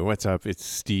 Hey, what's up? It's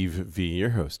Steve V, your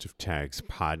host of Tags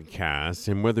Podcast.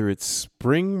 And whether it's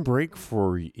spring break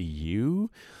for you,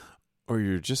 or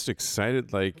you're just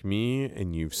excited like me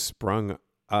and you've sprung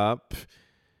up,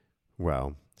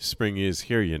 well, spring is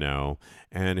here,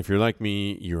 And if you're like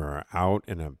me, you are out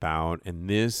and about. And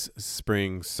this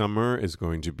summer is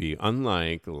going to be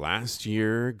unlike last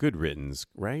year. Good riddance,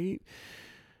 right?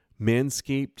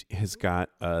 Manscaped has got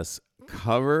us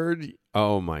covered.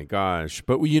 Oh my gosh.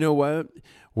 But you know what?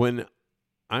 When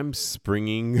I'm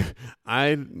springing,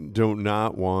 I do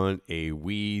not want a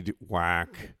weed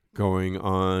whack going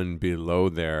on below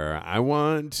there. I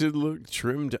want to look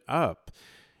trimmed up.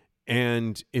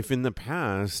 And if in the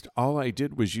past all I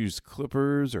did was use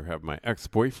clippers or have my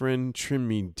ex-boyfriend trim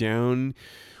me down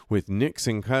with nicks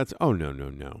and cuts, oh, no, no,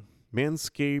 no.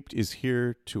 Manscaped is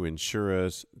here to ensure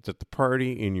us that the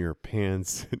party in your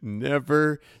pants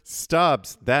never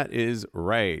stops. That is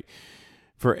right.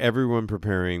 For everyone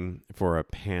preparing for a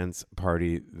pants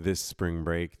party this spring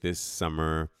break, this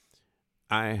summer,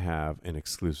 I have an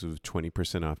exclusive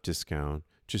 20% off discount.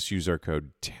 Just use our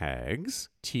code TAGS,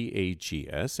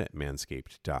 TAGS, at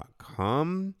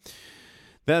manscaped.com.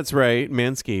 That's right.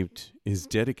 Manscaped is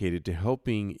dedicated to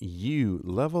helping you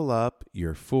level up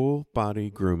your full body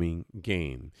grooming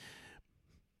game.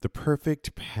 The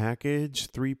Perfect Package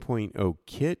 3.0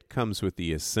 kit comes with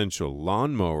the Essential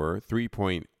Lawnmower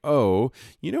 3.0.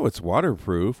 You know, it's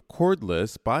waterproof,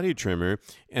 cordless, body trimmer,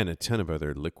 and a ton of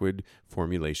other liquid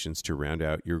formulations to round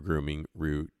out your grooming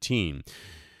routine.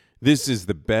 This is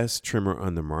the best trimmer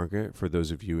on the market for those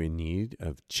of you in need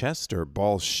of chest or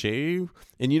ball shave.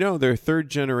 And you know, their third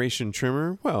generation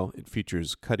trimmer, well, it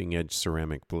features cutting-edge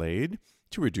ceramic blade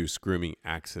to reduce grooming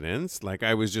accidents, like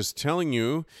I was just telling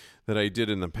you that I did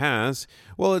in the past.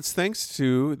 Well, it's thanks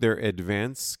to their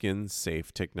advanced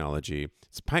skin-safe technology.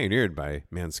 It's pioneered by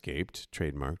Manscaped,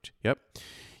 trademarked. Yep.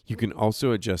 You can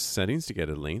also adjust settings to get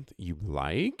a length you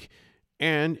like,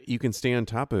 and you can stay on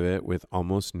top of it with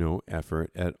almost no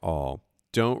effort at all.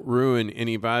 Don't ruin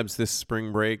any vibes this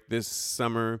spring break, this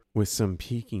summer, with some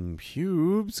peeking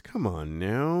pubes. Come on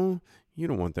now. You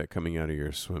don't want that coming out of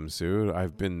your swimsuit.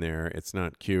 I've been there. It's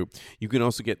not cute. You can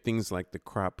also get things like the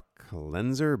Crop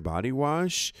Cleanser Body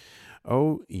Wash.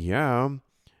 Oh, yeah.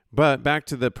 But back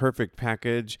to the Perfect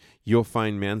Package, you'll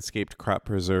find Manscaped Crop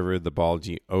Preserver, the ball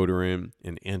deodorant,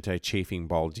 an anti-chafing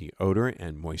ball deodorant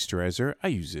and moisturizer. I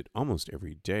use it almost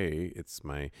every day. It's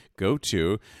my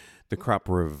go-to. The Crop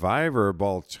Reviver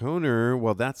ball toner,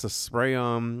 well, that's a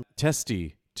spray-on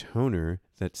testy toner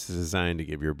that's designed to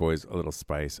give your boys a little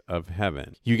spice of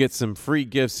heaven. You get some free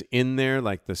gifts in there,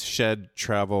 like the Shed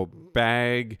Travel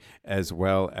Bag, as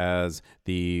well as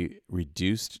the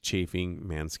Reduced Chafing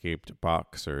Manscaped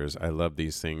Boxers. I love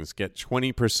these things. Get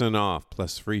 20% off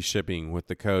plus free shipping with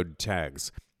the code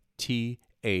TAGS, TAGS,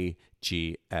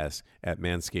 at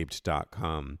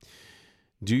manscaped.com.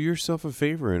 Do yourself a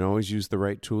favor and always use the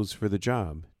right tools for the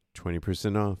job.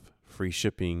 20% off, free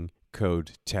shipping,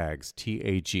 code TAGS,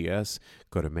 TAGS.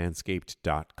 Go to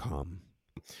manscaped.com.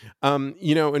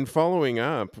 You know, and following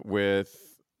up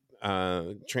with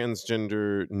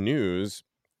transgender news,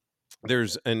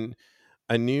 there's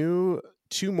a new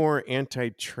 2 more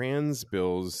anti-trans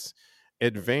bills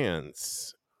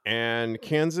advance. And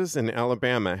Kansas and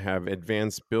Alabama have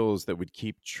advanced bills that would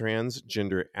keep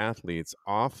transgender athletes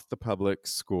off the public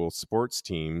school sports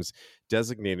teams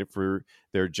designated for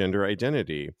their gender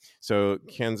identity. So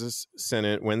Kansas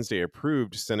Senate Wednesday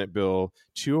approved Senate Bill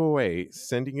 208,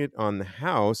 sending it on the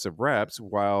House of Reps,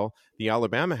 while the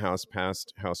Alabama House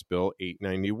passed House Bill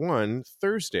 891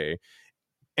 Thursday.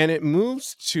 And it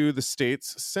moves to the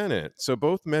state's Senate. So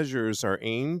both measures are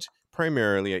aimed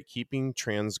primarily at keeping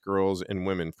trans girls and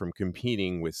women from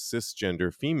competing with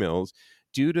cisgender females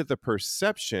due to the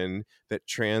perception that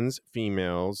trans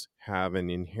females have an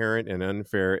inherent and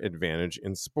unfair advantage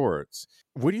in sports.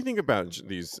 What do you think about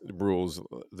these rules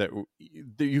that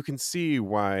you can see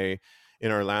why, in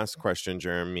our last question,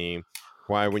 Jeremy,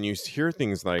 why when you hear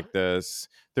things like this,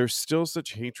 there's still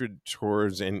such hatred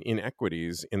towards and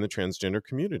inequities in the transgender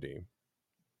community?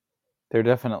 There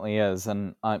definitely is.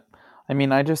 And I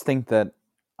mean, I just think that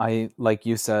like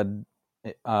you said,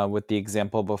 with the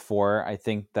example before, I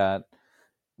think that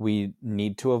we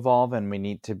need to evolve and we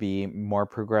need to be more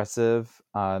progressive.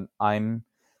 I'm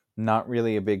not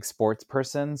really a big sports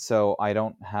person, so I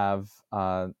don't have,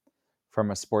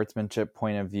 from a sportsmanship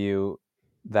point of view,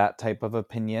 that type of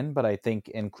opinion. But I think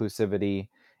inclusivity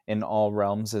in all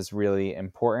realms is really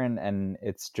important, and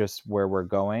it's just where we're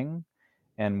going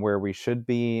and where we should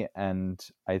be. And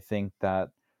I think that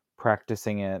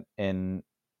practicing it in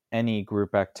any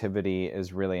group activity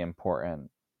is really important.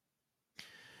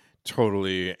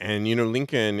 Totally. And, you know,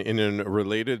 Lincoln, in a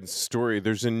related story,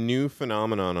 there's a new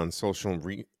phenomenon on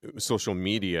social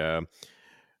media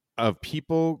of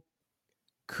people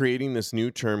creating this new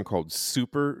term called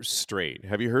super straight.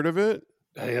 Have you heard of it?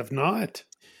 I have not.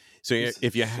 So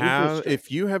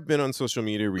if you have been on social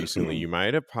media recently, you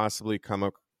might have possibly come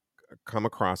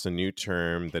across a new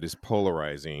term that is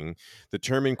polarizing. The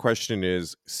term in question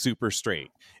is super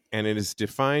straight. and it is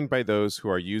defined by those who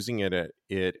are using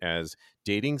it as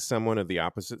dating someone of the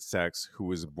opposite sex who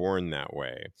was born that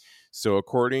way. So,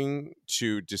 according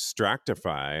to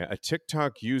Distractify, a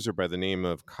TikTok user by the name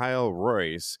of Kyle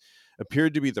Royce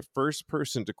appeared to be the first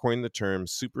person to coin the term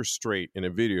super straight in a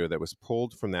video that was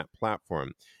pulled from that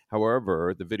platform.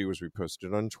 However, the video was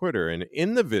reposted on Twitter, and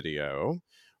in the video,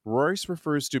 Royce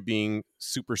refers to being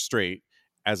super straight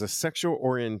as a sexual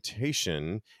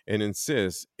orientation and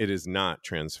insists it is not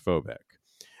transphobic.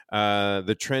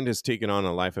 The trend has taken on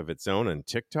a life of its own on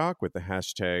TikTok with the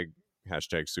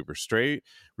hashtag super straight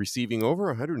receiving over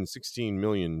 116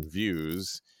 million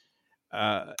views.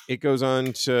 It goes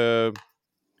on to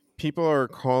people are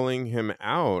calling him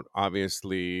out,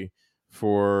 obviously,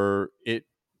 for it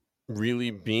really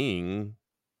being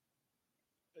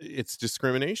it's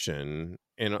discrimination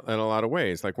in a lot of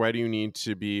ways. Like, why do you need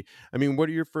to be? I mean, what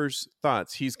are your first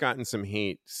thoughts? He's gotten some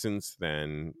hate since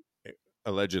then,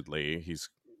 allegedly. He's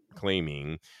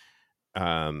claiming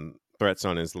threats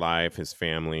on his life, his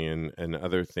family, and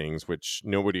other things, which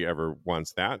nobody ever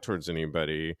wants that towards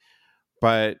anybody.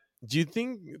 But do you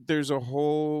think there's a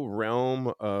whole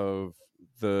realm of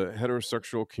the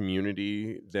heterosexual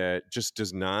community that just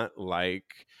does not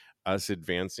like us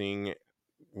advancing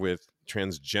with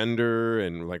transgender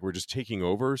and like we're just taking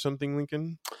over or something,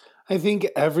 Lincoln? I think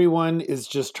everyone is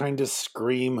just trying to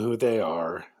scream who they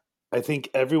are. I think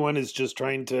everyone is just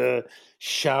trying to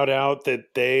shout out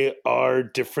that they are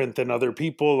different than other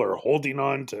people or holding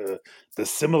on to the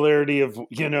similarity of,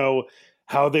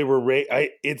 how they were raised.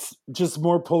 It's just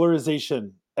more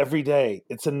polarization every day.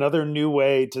 It's another new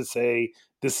way to say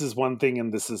this is one thing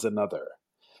and this is another.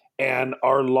 And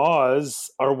our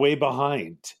laws are way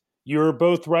behind. You're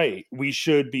both right. We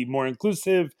should be more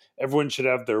inclusive. Everyone should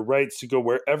have their rights to go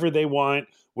wherever they want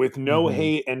with no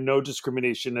hate and no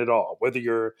discrimination at all. Whether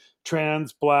you're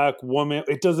trans, black, woman,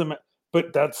 it doesn't matter.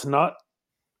 But that's not,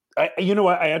 you know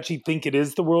what? I actually think it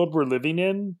is the world we're living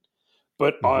in.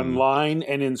 But online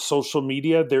and in social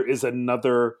media, there is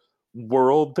another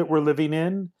world that we're living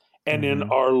in. And in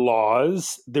our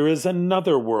laws, there is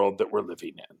another world that we're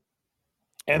living in.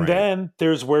 And then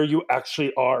there's where you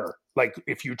actually are. Like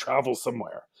if you travel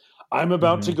somewhere, I'm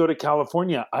about to go to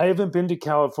California. I haven't been to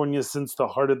California since the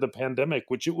heart of the pandemic,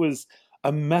 which it was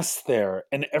a mess there.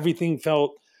 And everything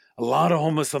felt a lot of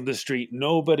homeless on the street,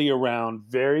 nobody around,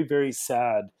 very, very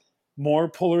sad, more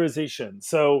polarization.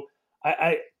 So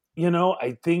I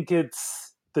think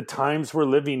it's the times we're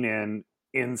living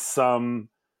in some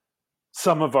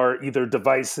of our either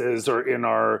devices or in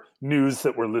our news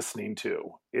that we're listening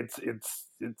to. It's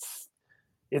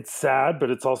sad, but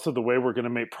it's also the way we're going to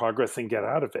make progress and get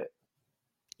out of it.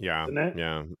 Yeah. Isn't it?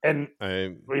 Yeah. And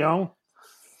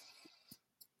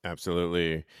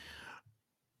Absolutely.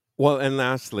 Well, and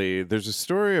lastly, there's a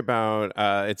story about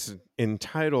it's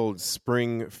entitled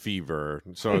Spring Fever.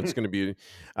 So it's going to be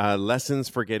lessons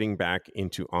for getting back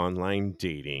into online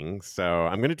dating. So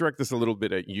I'm going to direct this a little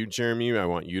bit at you, Jeremy. I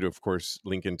want you to, of course,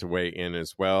 Lincoln, to weigh in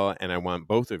as well. And I want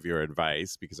both of your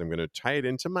advice because I'm going to tie it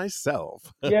into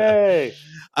myself. Yay!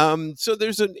 So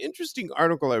there's an interesting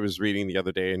article I was reading the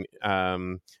other day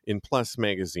in Plus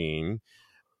Magazine.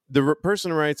 The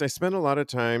person writes, I spend a lot of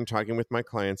time talking with my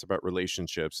clients about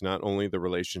relationships, not only the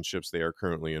relationships they are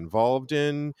currently involved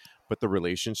in, but the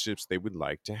relationships they would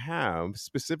like to have,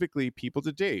 specifically people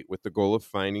to date, with the goal of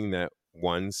finding that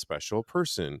one special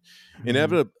person.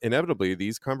 Inevitably,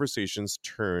 these conversations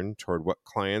turn toward what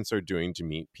clients are doing to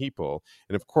meet people.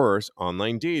 And of course,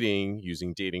 online dating,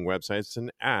 using dating websites and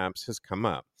apps, has come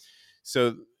up.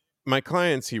 So my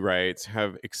clients, he writes,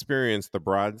 have experienced the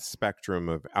broad spectrum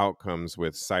of outcomes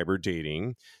with cyber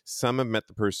dating. Some have met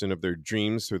the person of their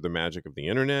dreams through the magic of the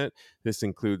internet. This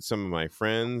includes some of my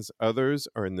friends. Others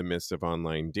are in the midst of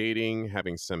online dating,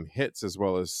 having some hits as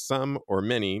well as some or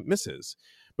many misses,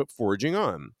 but forging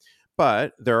on.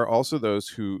 But there are also those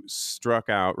who struck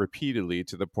out repeatedly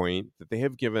to the point that they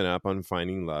have given up on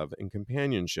finding love and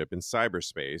companionship in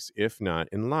cyberspace, if not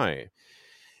in life.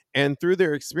 And through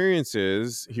their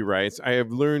experiences, he writes, I have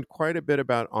learned quite a bit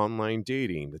about online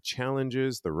dating, the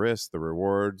challenges, the risks, the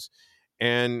rewards.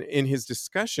 And in his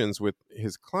discussions with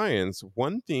his clients,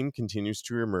 one theme continues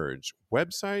to emerge.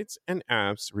 Websites and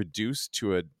apps reduced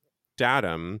to a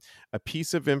datum, a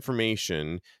piece of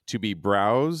information to be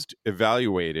browsed,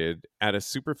 evaluated at a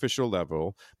superficial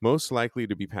level, most likely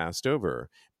to be passed over.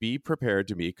 Be prepared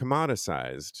to be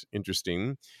commoditized.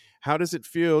 Interesting. How does it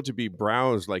feel to be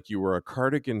browsed like you were a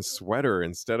cardigan sweater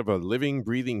instead of a living,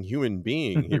 breathing human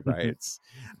being? He writes.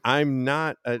 I'm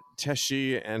not a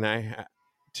Teshi, and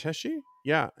Teshi?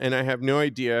 Yeah, and I have no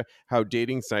idea how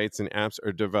dating sites and apps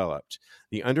are developed.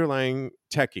 The underlying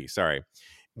techie, sorry.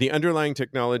 The underlying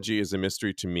technology is a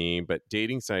mystery to me, but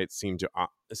dating sites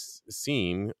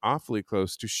seem awfully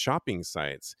close to shopping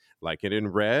sites. Like it in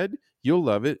red, you'll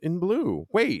love it in blue.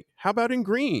 Wait, how about in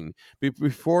green?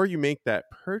 Before you make that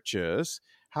purchase,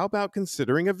 how about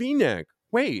considering a V-neck?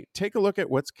 Wait, take a look at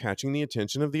what's catching the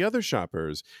attention of the other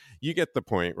shoppers. You get the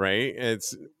point, right?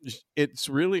 It's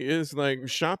really is like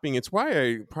shopping. It's why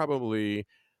I probably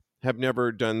have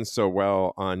never done so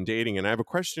well on dating. And I have a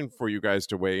question for you guys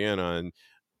to weigh in on.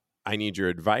 I need your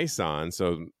advice on.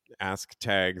 So Ask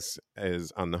Tags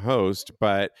is on the host.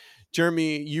 But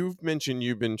Jeremy, you've mentioned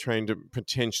you've been trying to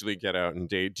potentially get out and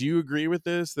date. Do you agree with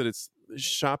this? That it's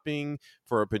shopping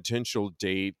for a potential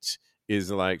date is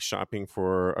like shopping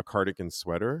for a cardigan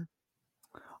sweater?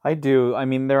 I do. I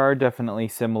mean, there are definitely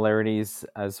similarities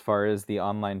as far as the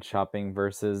online shopping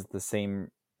versus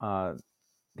uh,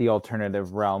 the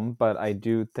alternative realm, but I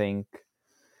do think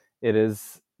it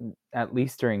is, at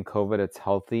least during COVID, it's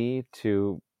healthy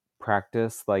to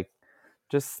practice like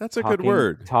just That's a good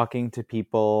word. talking to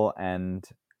people and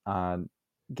uh,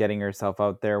 getting yourself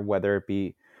out there, whether it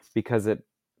be because it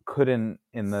couldn't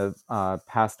in the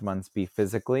past months be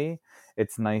physically.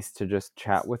 It's nice to just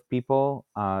chat with people.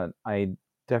 I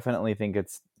definitely think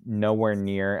it's nowhere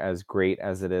near as great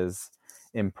as it is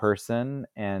in person,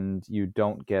 and you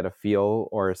don't get a feel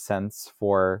or a sense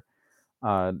for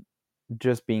uh,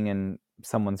 just being in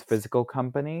someone's physical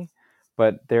company,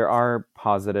 but there are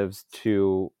positives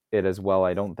to it as well.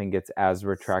 I don't think it's as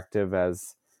retractive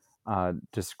as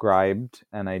described,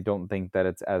 and I don't think that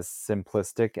it's as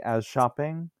simplistic as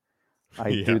shopping. I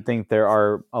Yeah. do think there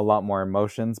are a lot more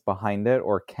emotions behind it,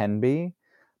 or can be,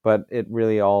 but it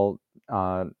really all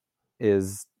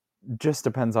is just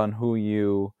depends on who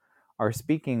you are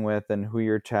speaking with and who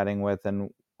you're chatting with,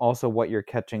 and also what you're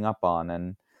catching up on,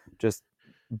 and just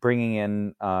bringing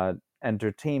in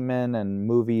entertainment and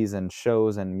movies and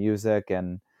shows and music.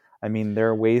 And I mean, there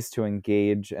are ways to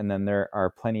engage, and then there are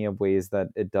plenty of ways that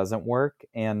it doesn't work.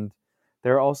 And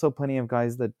there are also plenty of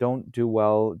guys that don't do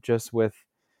well just with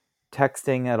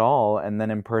texting at all, and then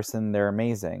in person they're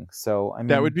amazing. So I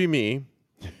That would mean, be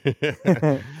me.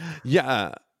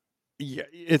 Yeah. Yeah,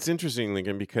 it's interesting,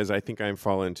 Lincoln, because I think I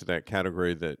fall into that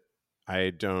category that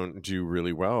I don't do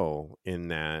really well in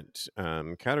that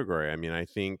category. I mean, I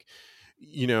think,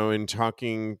 in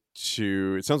talking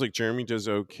to, it sounds like Jeremy does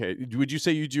okay. Would you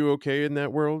say you do okay in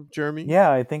that world, Jeremy?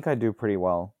 yeah, I think I do pretty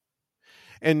well.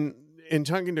 And in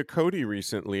talking to Cody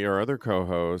recently, our other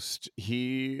co-host,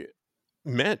 he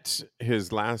met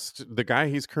the guy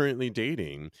he's currently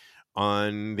dating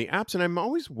on the apps. And I'm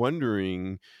always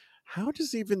wondering, how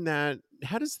does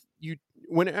you,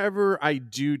 whenever I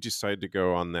do decide to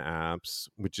go on the apps,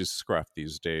 which is Scruff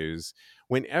these days,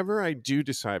 whenever I do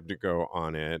decide to go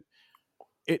on it,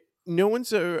 no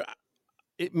one's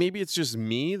maybe it's just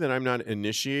me that I'm not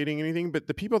initiating anything, but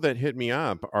the people that hit me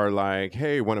up are like,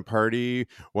 "Hey, want to party?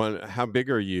 How big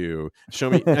are you?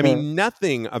 Show me." I mean,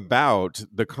 nothing about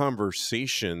the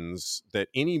conversations that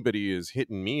anybody is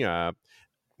hitting me up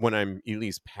when I'm at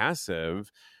least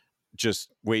passive,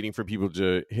 just waiting for people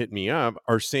to hit me up,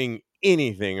 are saying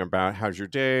anything about how's your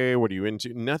day? What are you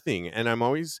into? Nothing. And I'm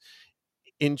always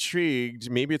intrigued.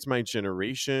 Maybe it's my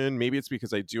generation. Maybe it's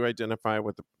because I do identify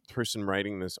with the person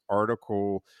writing this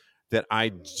article, that I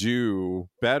do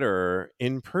better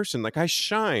in person. Like I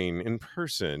shine in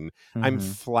person. I'm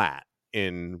Mhm. flat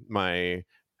in my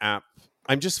app.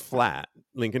 I'm just flat.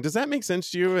 Lincoln, does that make sense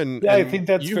to you? Yeah, I And think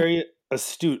that's you, very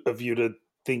astute of you to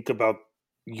think about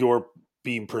your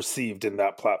being perceived in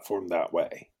that platform that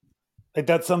way. Like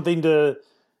that's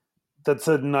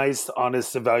a nice,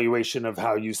 honest evaluation of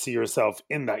how you see yourself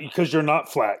in that, because you're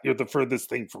not flat. You're the furthest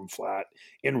thing from flat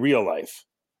in real life.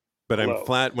 but I'm Hello.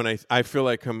 flat when I feel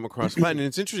like I'm across flat. And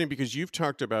it's interesting because you've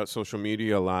talked about social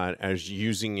media a lot as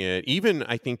using it. Even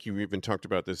I think you even talked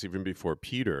about this even before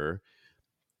Peter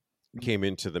came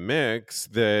into the mix,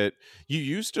 that you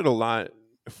used it a lot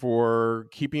for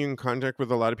keeping in contact with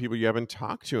a lot of people you haven't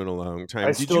talked to in a long time.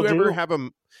 I Did still you ever do. have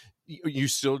you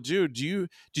still do?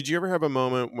 Did you ever have a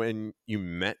moment when you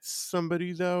met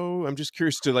somebody though? I'm just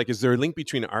curious to, like, is there a link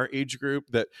between our age group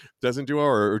that doesn't do well,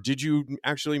 or did you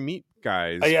actually meet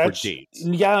guys for dates?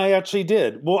 I actually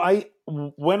did. Well,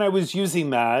 when I was using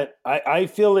that, I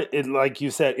feel it like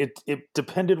you said, it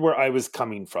depended where I was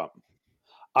coming from.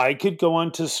 I could go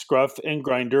on to Scruff and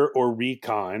Grindr or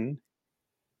Recon,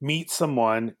 meet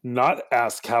someone, not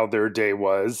ask how their day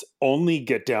was, only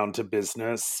get down to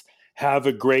business, have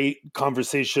a great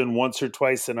conversation once or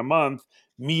twice in a month,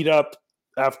 meet up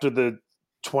after the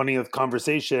 20th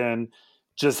conversation,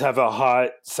 just have a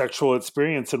hot sexual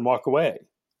experience and walk away.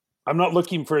 I'm not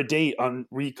looking for a date on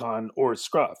Recon or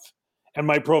Scruff. And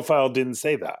my profile didn't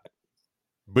say that.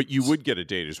 But you would get a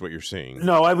date, is what you're saying.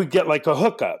 No, I would get like a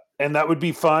hookup, and that would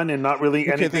be fun and not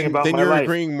really anything about then my you're life.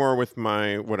 agreeing more with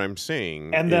what I'm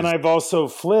saying. And then I've also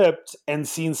flipped and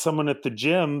seen someone at the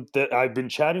gym that I've been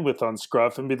chatting with on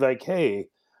Scruff and be like, hey,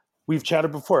 we've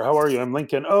chatted before. How are you? I'm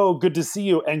Lincoln. Oh, good to see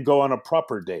you. And go on a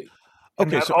proper date.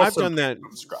 Okay, so I've done that.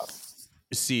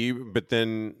 See, but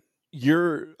then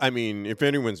if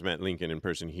anyone's met Lincoln in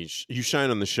person, you shine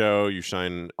on the show, you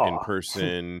shine in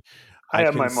person. I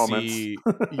have my moments.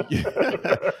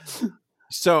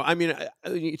 So, I mean,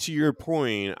 to your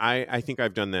point, I think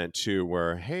I've done that too,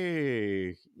 where,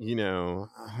 hey,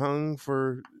 hung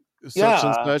for such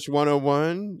and such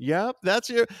 101. Yep, that's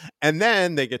you. And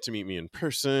then they get to meet me in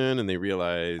person and they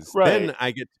realize, then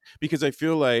I get, because I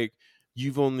feel like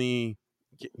you're only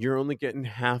getting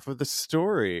half of the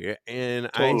story. And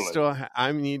totally.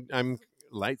 I'm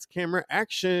lights, camera,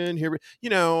 action here.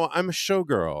 I'm a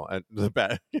showgirl at the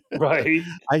back. Right.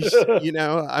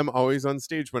 I'm always on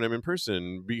stage when I'm in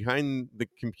person. Behind the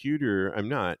computer, I'm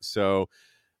not. So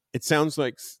it sounds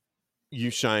like you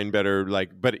shine better,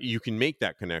 but you can make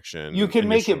that connection. You can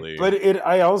initially. make it, but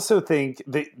I also think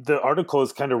the article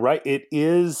is kind of right. It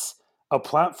is a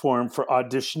platform for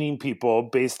auditioning people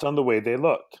based on the way they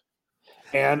look.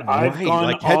 And I've gone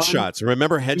like headshots.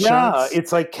 Remember headshots? Yeah,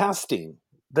 it's like casting.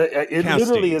 It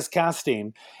literally is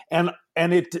casting, and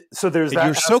so there's that.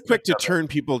 You're so quick to turn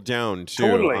people down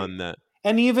too on that,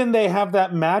 and even they have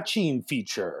that matching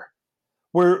feature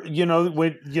where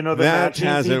the that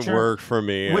hasn't feature, worked for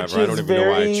me ever. I don't even know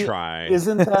why I try.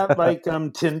 Isn't that like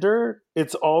Tinder?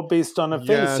 It's all based on a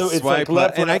face, so it's like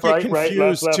left, and left, I get right,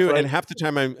 confused right, too. left, and half the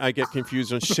time I get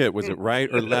confused on shit. Was it right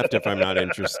or left? If I'm not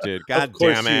interested, God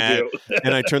damn it!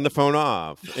 And I turn the phone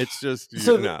off. It's just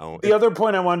The other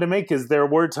point I wanted to make is there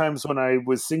were times when I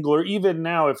was single, or even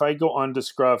now, if I go on to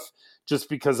Scruff just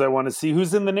because I want to see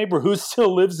who's in the neighborhood, who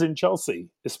still lives in Chelsea,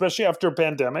 especially after a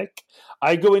pandemic.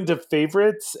 I go into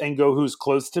favorites and go who's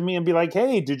close to me and be like,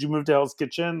 hey, did you move to Hell's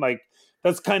Kitchen? Like,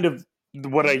 that's kind of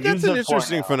what I use it for. That's an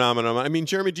interesting phenomenon. I mean,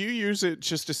 Jeremy, do you use it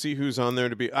just to see who's on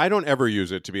there I don't ever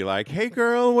use it to be like, hey,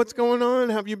 girl, what's going on?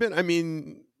 Have you been? I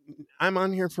mean, I'm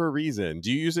on here for a reason.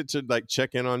 Do you use it to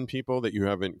check in on people that you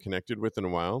haven't connected with in a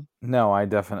while? No, I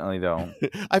definitely don't.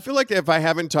 I feel like if I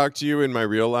haven't talked to you in my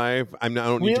real life, I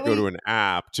don't need to go to an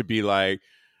app to be like,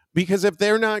 because if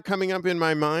they're not coming up in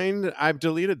my mind, I've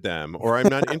deleted them or I'm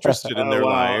not interested in their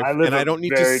life, and I don't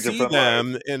need to see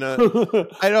them in a.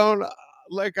 I don't.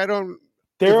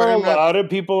 There are a lot of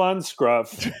people on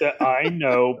Scruff that I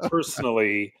know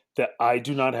personally that I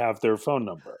do not have their phone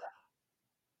number.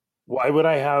 Why would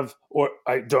I have, or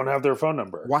I don't have their phone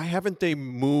number? Why haven't they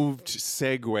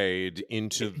segued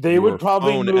into they would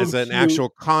probably phone as an actual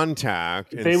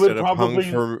contact instead of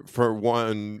hung for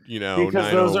one,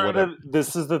 because those are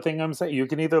this is the thing I'm saying. You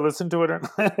can either listen to it or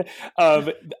not.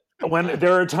 When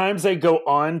there are times I go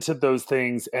on to those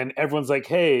things and everyone's like,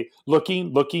 hey,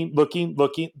 looking.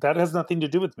 That has nothing to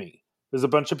do with me. There's a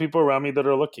bunch of people around me that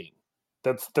are looking.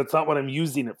 That's not what I'm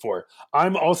using it for.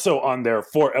 I'm also on there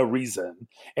for a reason.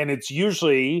 And it's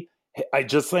usually, I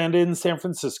just landed in San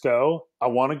Francisco. I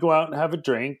want to go out and have a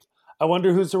drink. I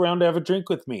wonder who's around to have a drink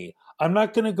with me. I'm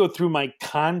not going to go through my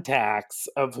contacts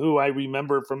of who I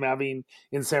remember from having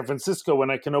in San Francisco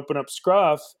when I can open up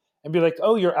Scruff and be like,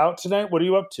 oh, you're out tonight? What are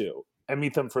you up to? And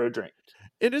meet them for a drink.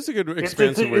 It is a good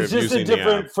expansive way of using the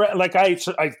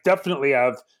app. I definitely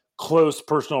have close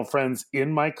personal friends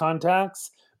in my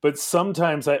contacts. But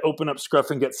sometimes I open up Scruff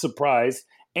and get surprised.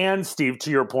 And Steve, to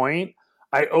your point,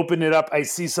 I open it up, I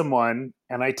see someone,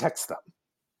 and I text them.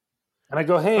 And I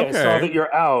go, hey, I saw that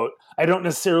you're out. I don't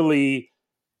necessarily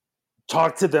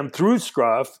talk to them through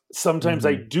Scruff. Sometimes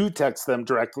I do text them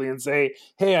directly and say,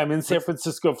 hey, I'm in San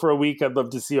Francisco for a week. I'd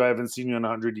love to see you. I haven't seen you in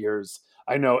 100 years.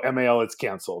 I know MAL, it's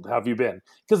canceled. How have you been?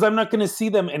 Because I'm not going to see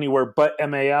them anywhere but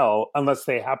MAL unless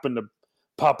they happen to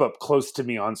pop up close to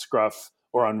me on Scruff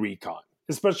or on Recon.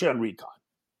 Especially on Recon.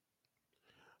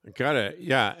 Got it.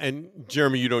 Yeah. And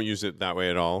Jeremy, you don't use it that way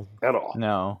at all? At all.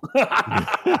 No.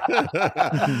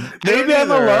 Maybe I'm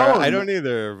alone. I don't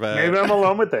either. But maybe I'm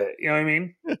alone with it. You know what I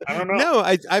mean? I don't know.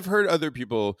 No, I've heard other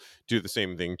people do the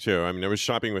same thing too. I mean, I was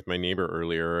shopping with my neighbor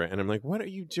earlier and I'm like, what are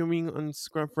you doing on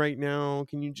Scruff right now?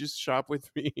 Can you just shop with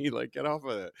me? Like, get off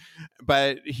of it.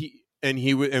 But and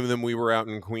then we were out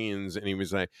in Queens and he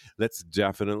was like, let's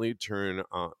definitely turn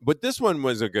on. But this one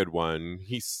was a good one.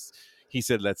 He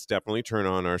said, let's definitely turn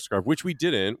on our Scruff, which we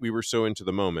didn't. We were so into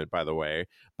the moment, by the way.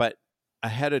 But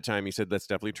ahead of time, he said, let's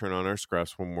definitely turn on our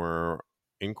Scruffs when we're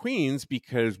in Queens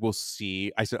because we'll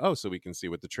see. I said, oh, so we can see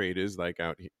what the trade is like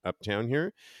uptown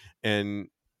here. And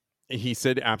he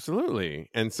said, absolutely.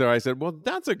 And so I said, well,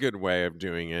 that's a good way of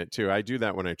doing it too. I do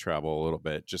that when I travel a little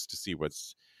bit just to see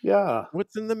what's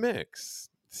in the mix.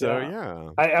 So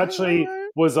yeah. I actually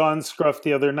was on Scruff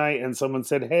the other night and someone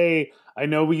said, hey, I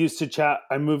know we used to chat.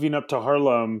 I'm moving up to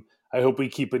Harlem. I hope we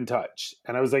keep in touch.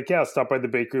 And I was like, yeah, stop by the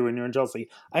bakery when you're in Chelsea.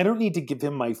 I don't need to give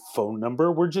him my phone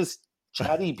number. We're just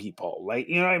chatty people. Like,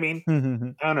 you know what I mean?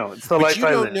 I don't know. It's the life you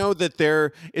don't know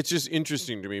that it's just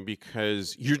interesting to me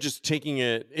because you're just taking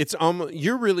it. It's almost,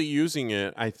 you're really using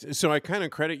it. So I kind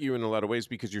of credit you in a lot of ways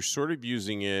because you're sort of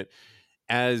using it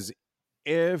as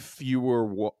if you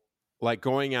were like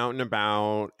going out and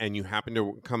about and you happen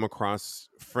to come across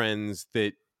friends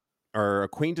that are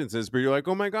acquaintances, but you're like,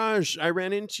 oh my gosh, I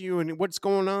ran into you and what's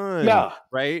going on? Yeah.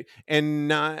 Right.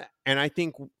 And I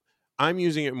think I'm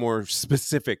using it more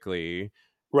specifically.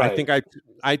 Right. I think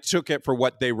I took it for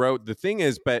what they wrote. The thing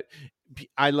is, but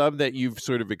I love that you've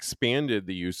sort of expanded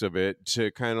the use of it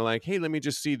to kind of like, hey, let me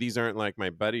just see, these aren't like my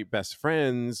best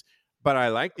friends, but I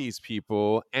like these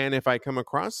people. And if I come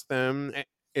across them,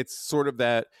 it's sort of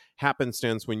that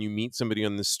happenstance when you meet somebody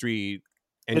on the street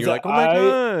and you're like, oh my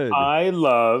God. I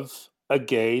love a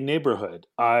gay neighborhood.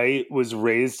 I was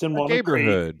raised in Walnut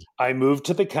Creek. I moved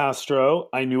to the Castro.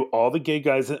 I knew all the gay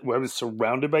guys. I was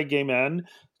surrounded by gay men,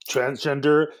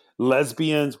 transgender,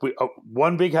 lesbians.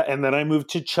 And then I moved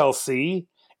to Chelsea,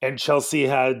 and Chelsea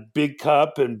had Big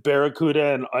Cup and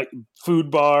Barracuda and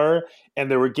Food Bar, and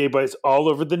there were gay bars all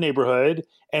over the neighborhood.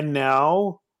 And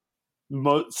now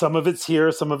some of it's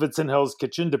here, some of it's in Hell's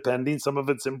Kitchen, depending. Some of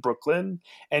it's in Brooklyn.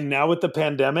 And now with the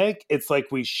pandemic, it's like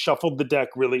we shuffled the deck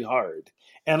really hard.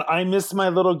 And I miss my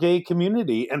little gay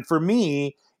community. And for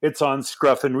me, it's on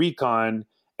Scruff and Recon.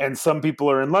 And some people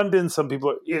are in London. Some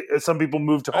people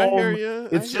moved home. I hear you.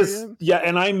 It's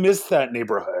and I miss that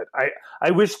neighborhood.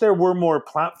 I wish there were more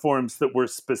platforms that were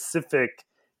specific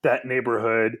that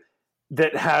neighborhood.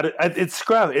 That had it's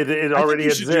Scruff. It already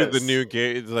exists. You should do the new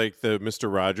gay, like the Mr.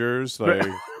 Rogers, like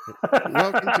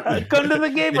come to the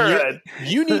neighborhood.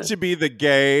 You need to be the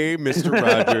gay Mr.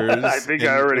 Rogers. I think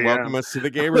I already welcome us to the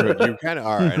neighborhood. You kind of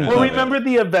are. Well, remember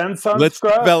the events on Let's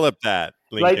Scruff? Develop that.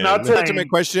 Lincoln. Like not to answer my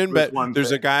question, but there's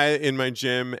thing. a guy in my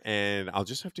gym, and I'll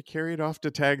just have to carry it off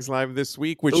to Tags Live this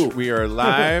week, which we are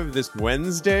live this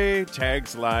Wednesday.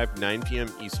 Tags Live, 9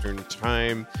 p.m. Eastern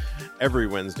Time, every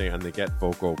Wednesday on the Get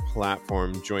Vocal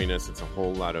platform. Join us; it's a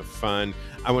whole lot of fun.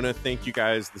 I want to thank you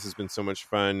guys. This has been so much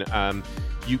fun.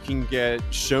 You can get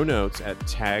show notes at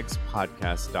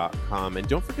tagspodcast.com, and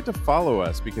don't forget to follow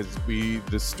us because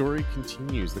the story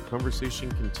continues, the conversation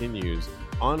continues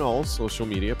on all social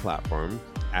media platforms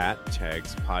at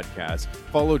Tags Podcast.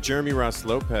 Follow Jeremy Ross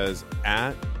Lopez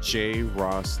at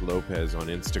JRossLopez on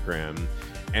Instagram.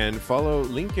 And follow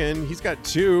Lincoln. He's got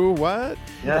two. What?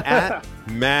 At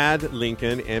Mad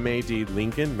Lincoln, M-A-D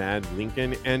Lincoln, Mad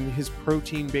Lincoln. And his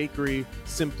Protein Bakery,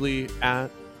 simply at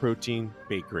Protein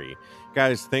Bakery.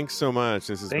 Guys, thanks so much.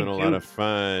 This has been a lot of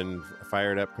fun.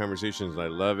 Fired up conversations. I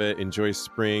love it. Enjoy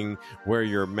spring. Wear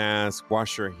your mask.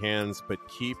 Wash your hands, but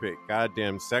keep it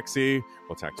goddamn sexy.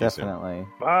 We'll talk to you soon. Definitely.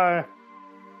 Bye.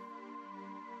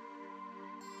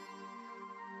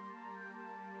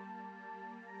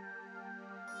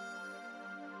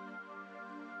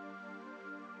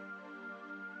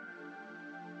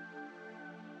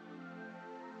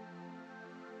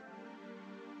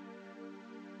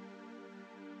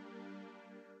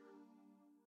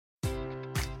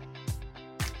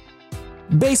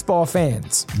 Baseball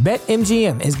fans,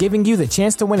 BetMGM is giving you the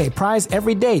chance to win a prize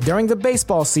every day during the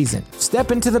baseball season.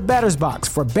 Step into the batter's box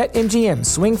for BetMGM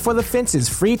Swing for the Fences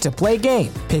free-to-play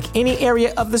game. Pick any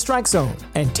area of the strike zone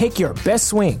and take your best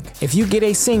swing. If you get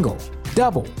a single,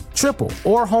 double, triple,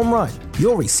 or home run,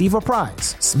 you'll receive a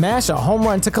prize. Smash a home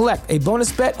run to collect a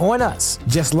bonus bet on us.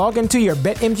 Just log into your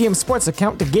BetMGM Sports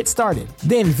account to get started.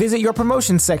 Then visit your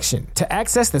promotions section to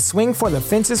access the Swing for the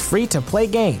Fences free-to-play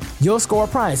game. You'll score a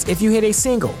prize if you hit a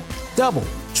single, double,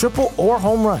 triple, or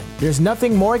home run. There's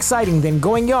nothing more exciting than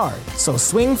going yard, so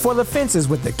swing for the fences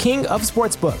with the king of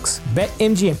sportsbooks.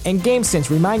 BetMGM and GameSense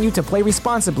remind you to play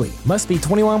responsibly. Must be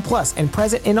 21 plus and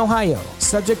present in Ohio,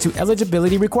 subject to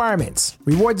eligibility requirements.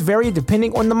 Rewards vary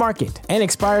depending on the market and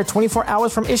expire 24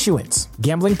 hours from issuance.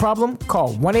 Gambling problem?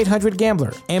 Call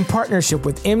 1-800-GAMBLER in partnership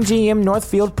with MGM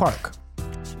Northfield Park.